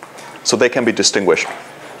muscle. So they can be distinguished.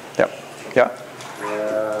 Yeah. Yeah?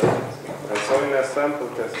 I saw in a sample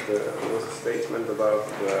test there was a statement about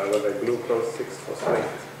whether glucose 6-phosphate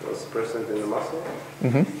was present in the muscle.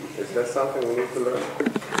 Mm-hmm. Is that something we need to learn,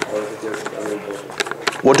 or is it just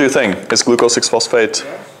unimportant? What do you think? Is glucose 6-phosphate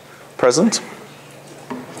present?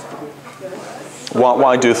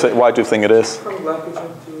 Why do you think it is? From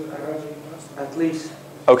glycogen to at least.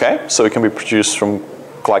 Okay, so it can be produced from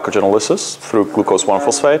glycogenolysis through glucose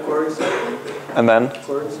 1-phosphate, and then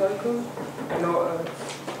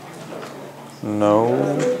no.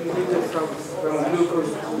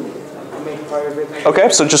 Okay,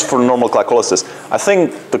 so just for normal glycolysis. I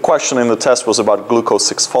think the question in the test was about glucose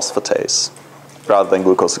 6-phosphatase rather than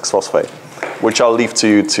glucose 6-phosphate, which I'll leave to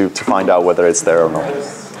you to find out whether it's there or not.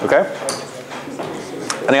 Okay?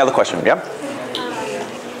 Any other question? Yeah?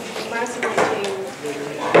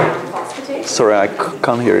 Sorry, I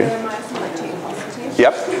can't hear you.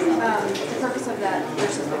 Yep. The purpose of that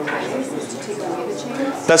versus the kinase is to take away the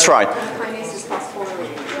chains. That's right. The kinase is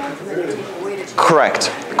phosphorylated, and then you take away the chains.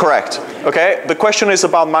 Correct. Okay, the question is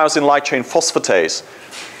about myosin light chain phosphatase.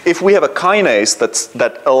 If we have a kinase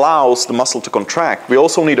that allows the muscle to contract, we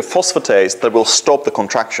also need a phosphatase that will stop the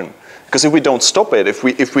contraction. Because if we don't stop it, if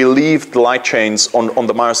we leave the light chains on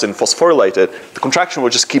the myosin phosphorylated, the contraction will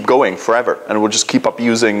just keep going forever, and we'll just keep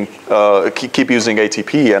using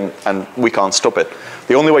ATP, and we can't stop it.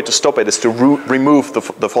 The only way to stop it is to remove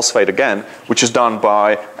the phosphate again, which is done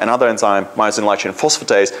by another enzyme, myosin light chain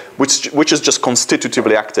phosphatase, which is just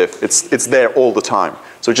constitutively active. It's there all the time,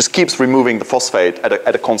 so it just keeps removing the phosphate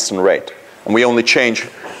at a constant rate. And we only change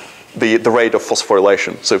the rate of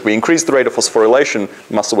phosphorylation. So if we increase the rate of phosphorylation,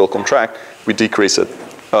 the muscle will contract. If we decrease it,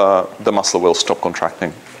 the muscle will stop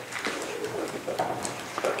contracting.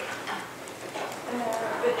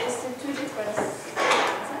 But is there two different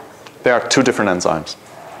enzymes? There are two different enzymes.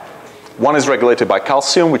 One is regulated by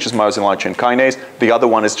calcium, which is myosin light chain kinase. The other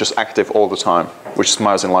one is just active all the time, which is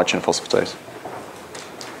myosin light chain phosphatase.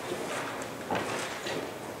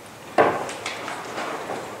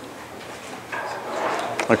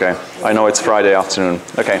 Okay, I know it's Friday afternoon.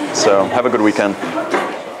 Okay, so have a good weekend.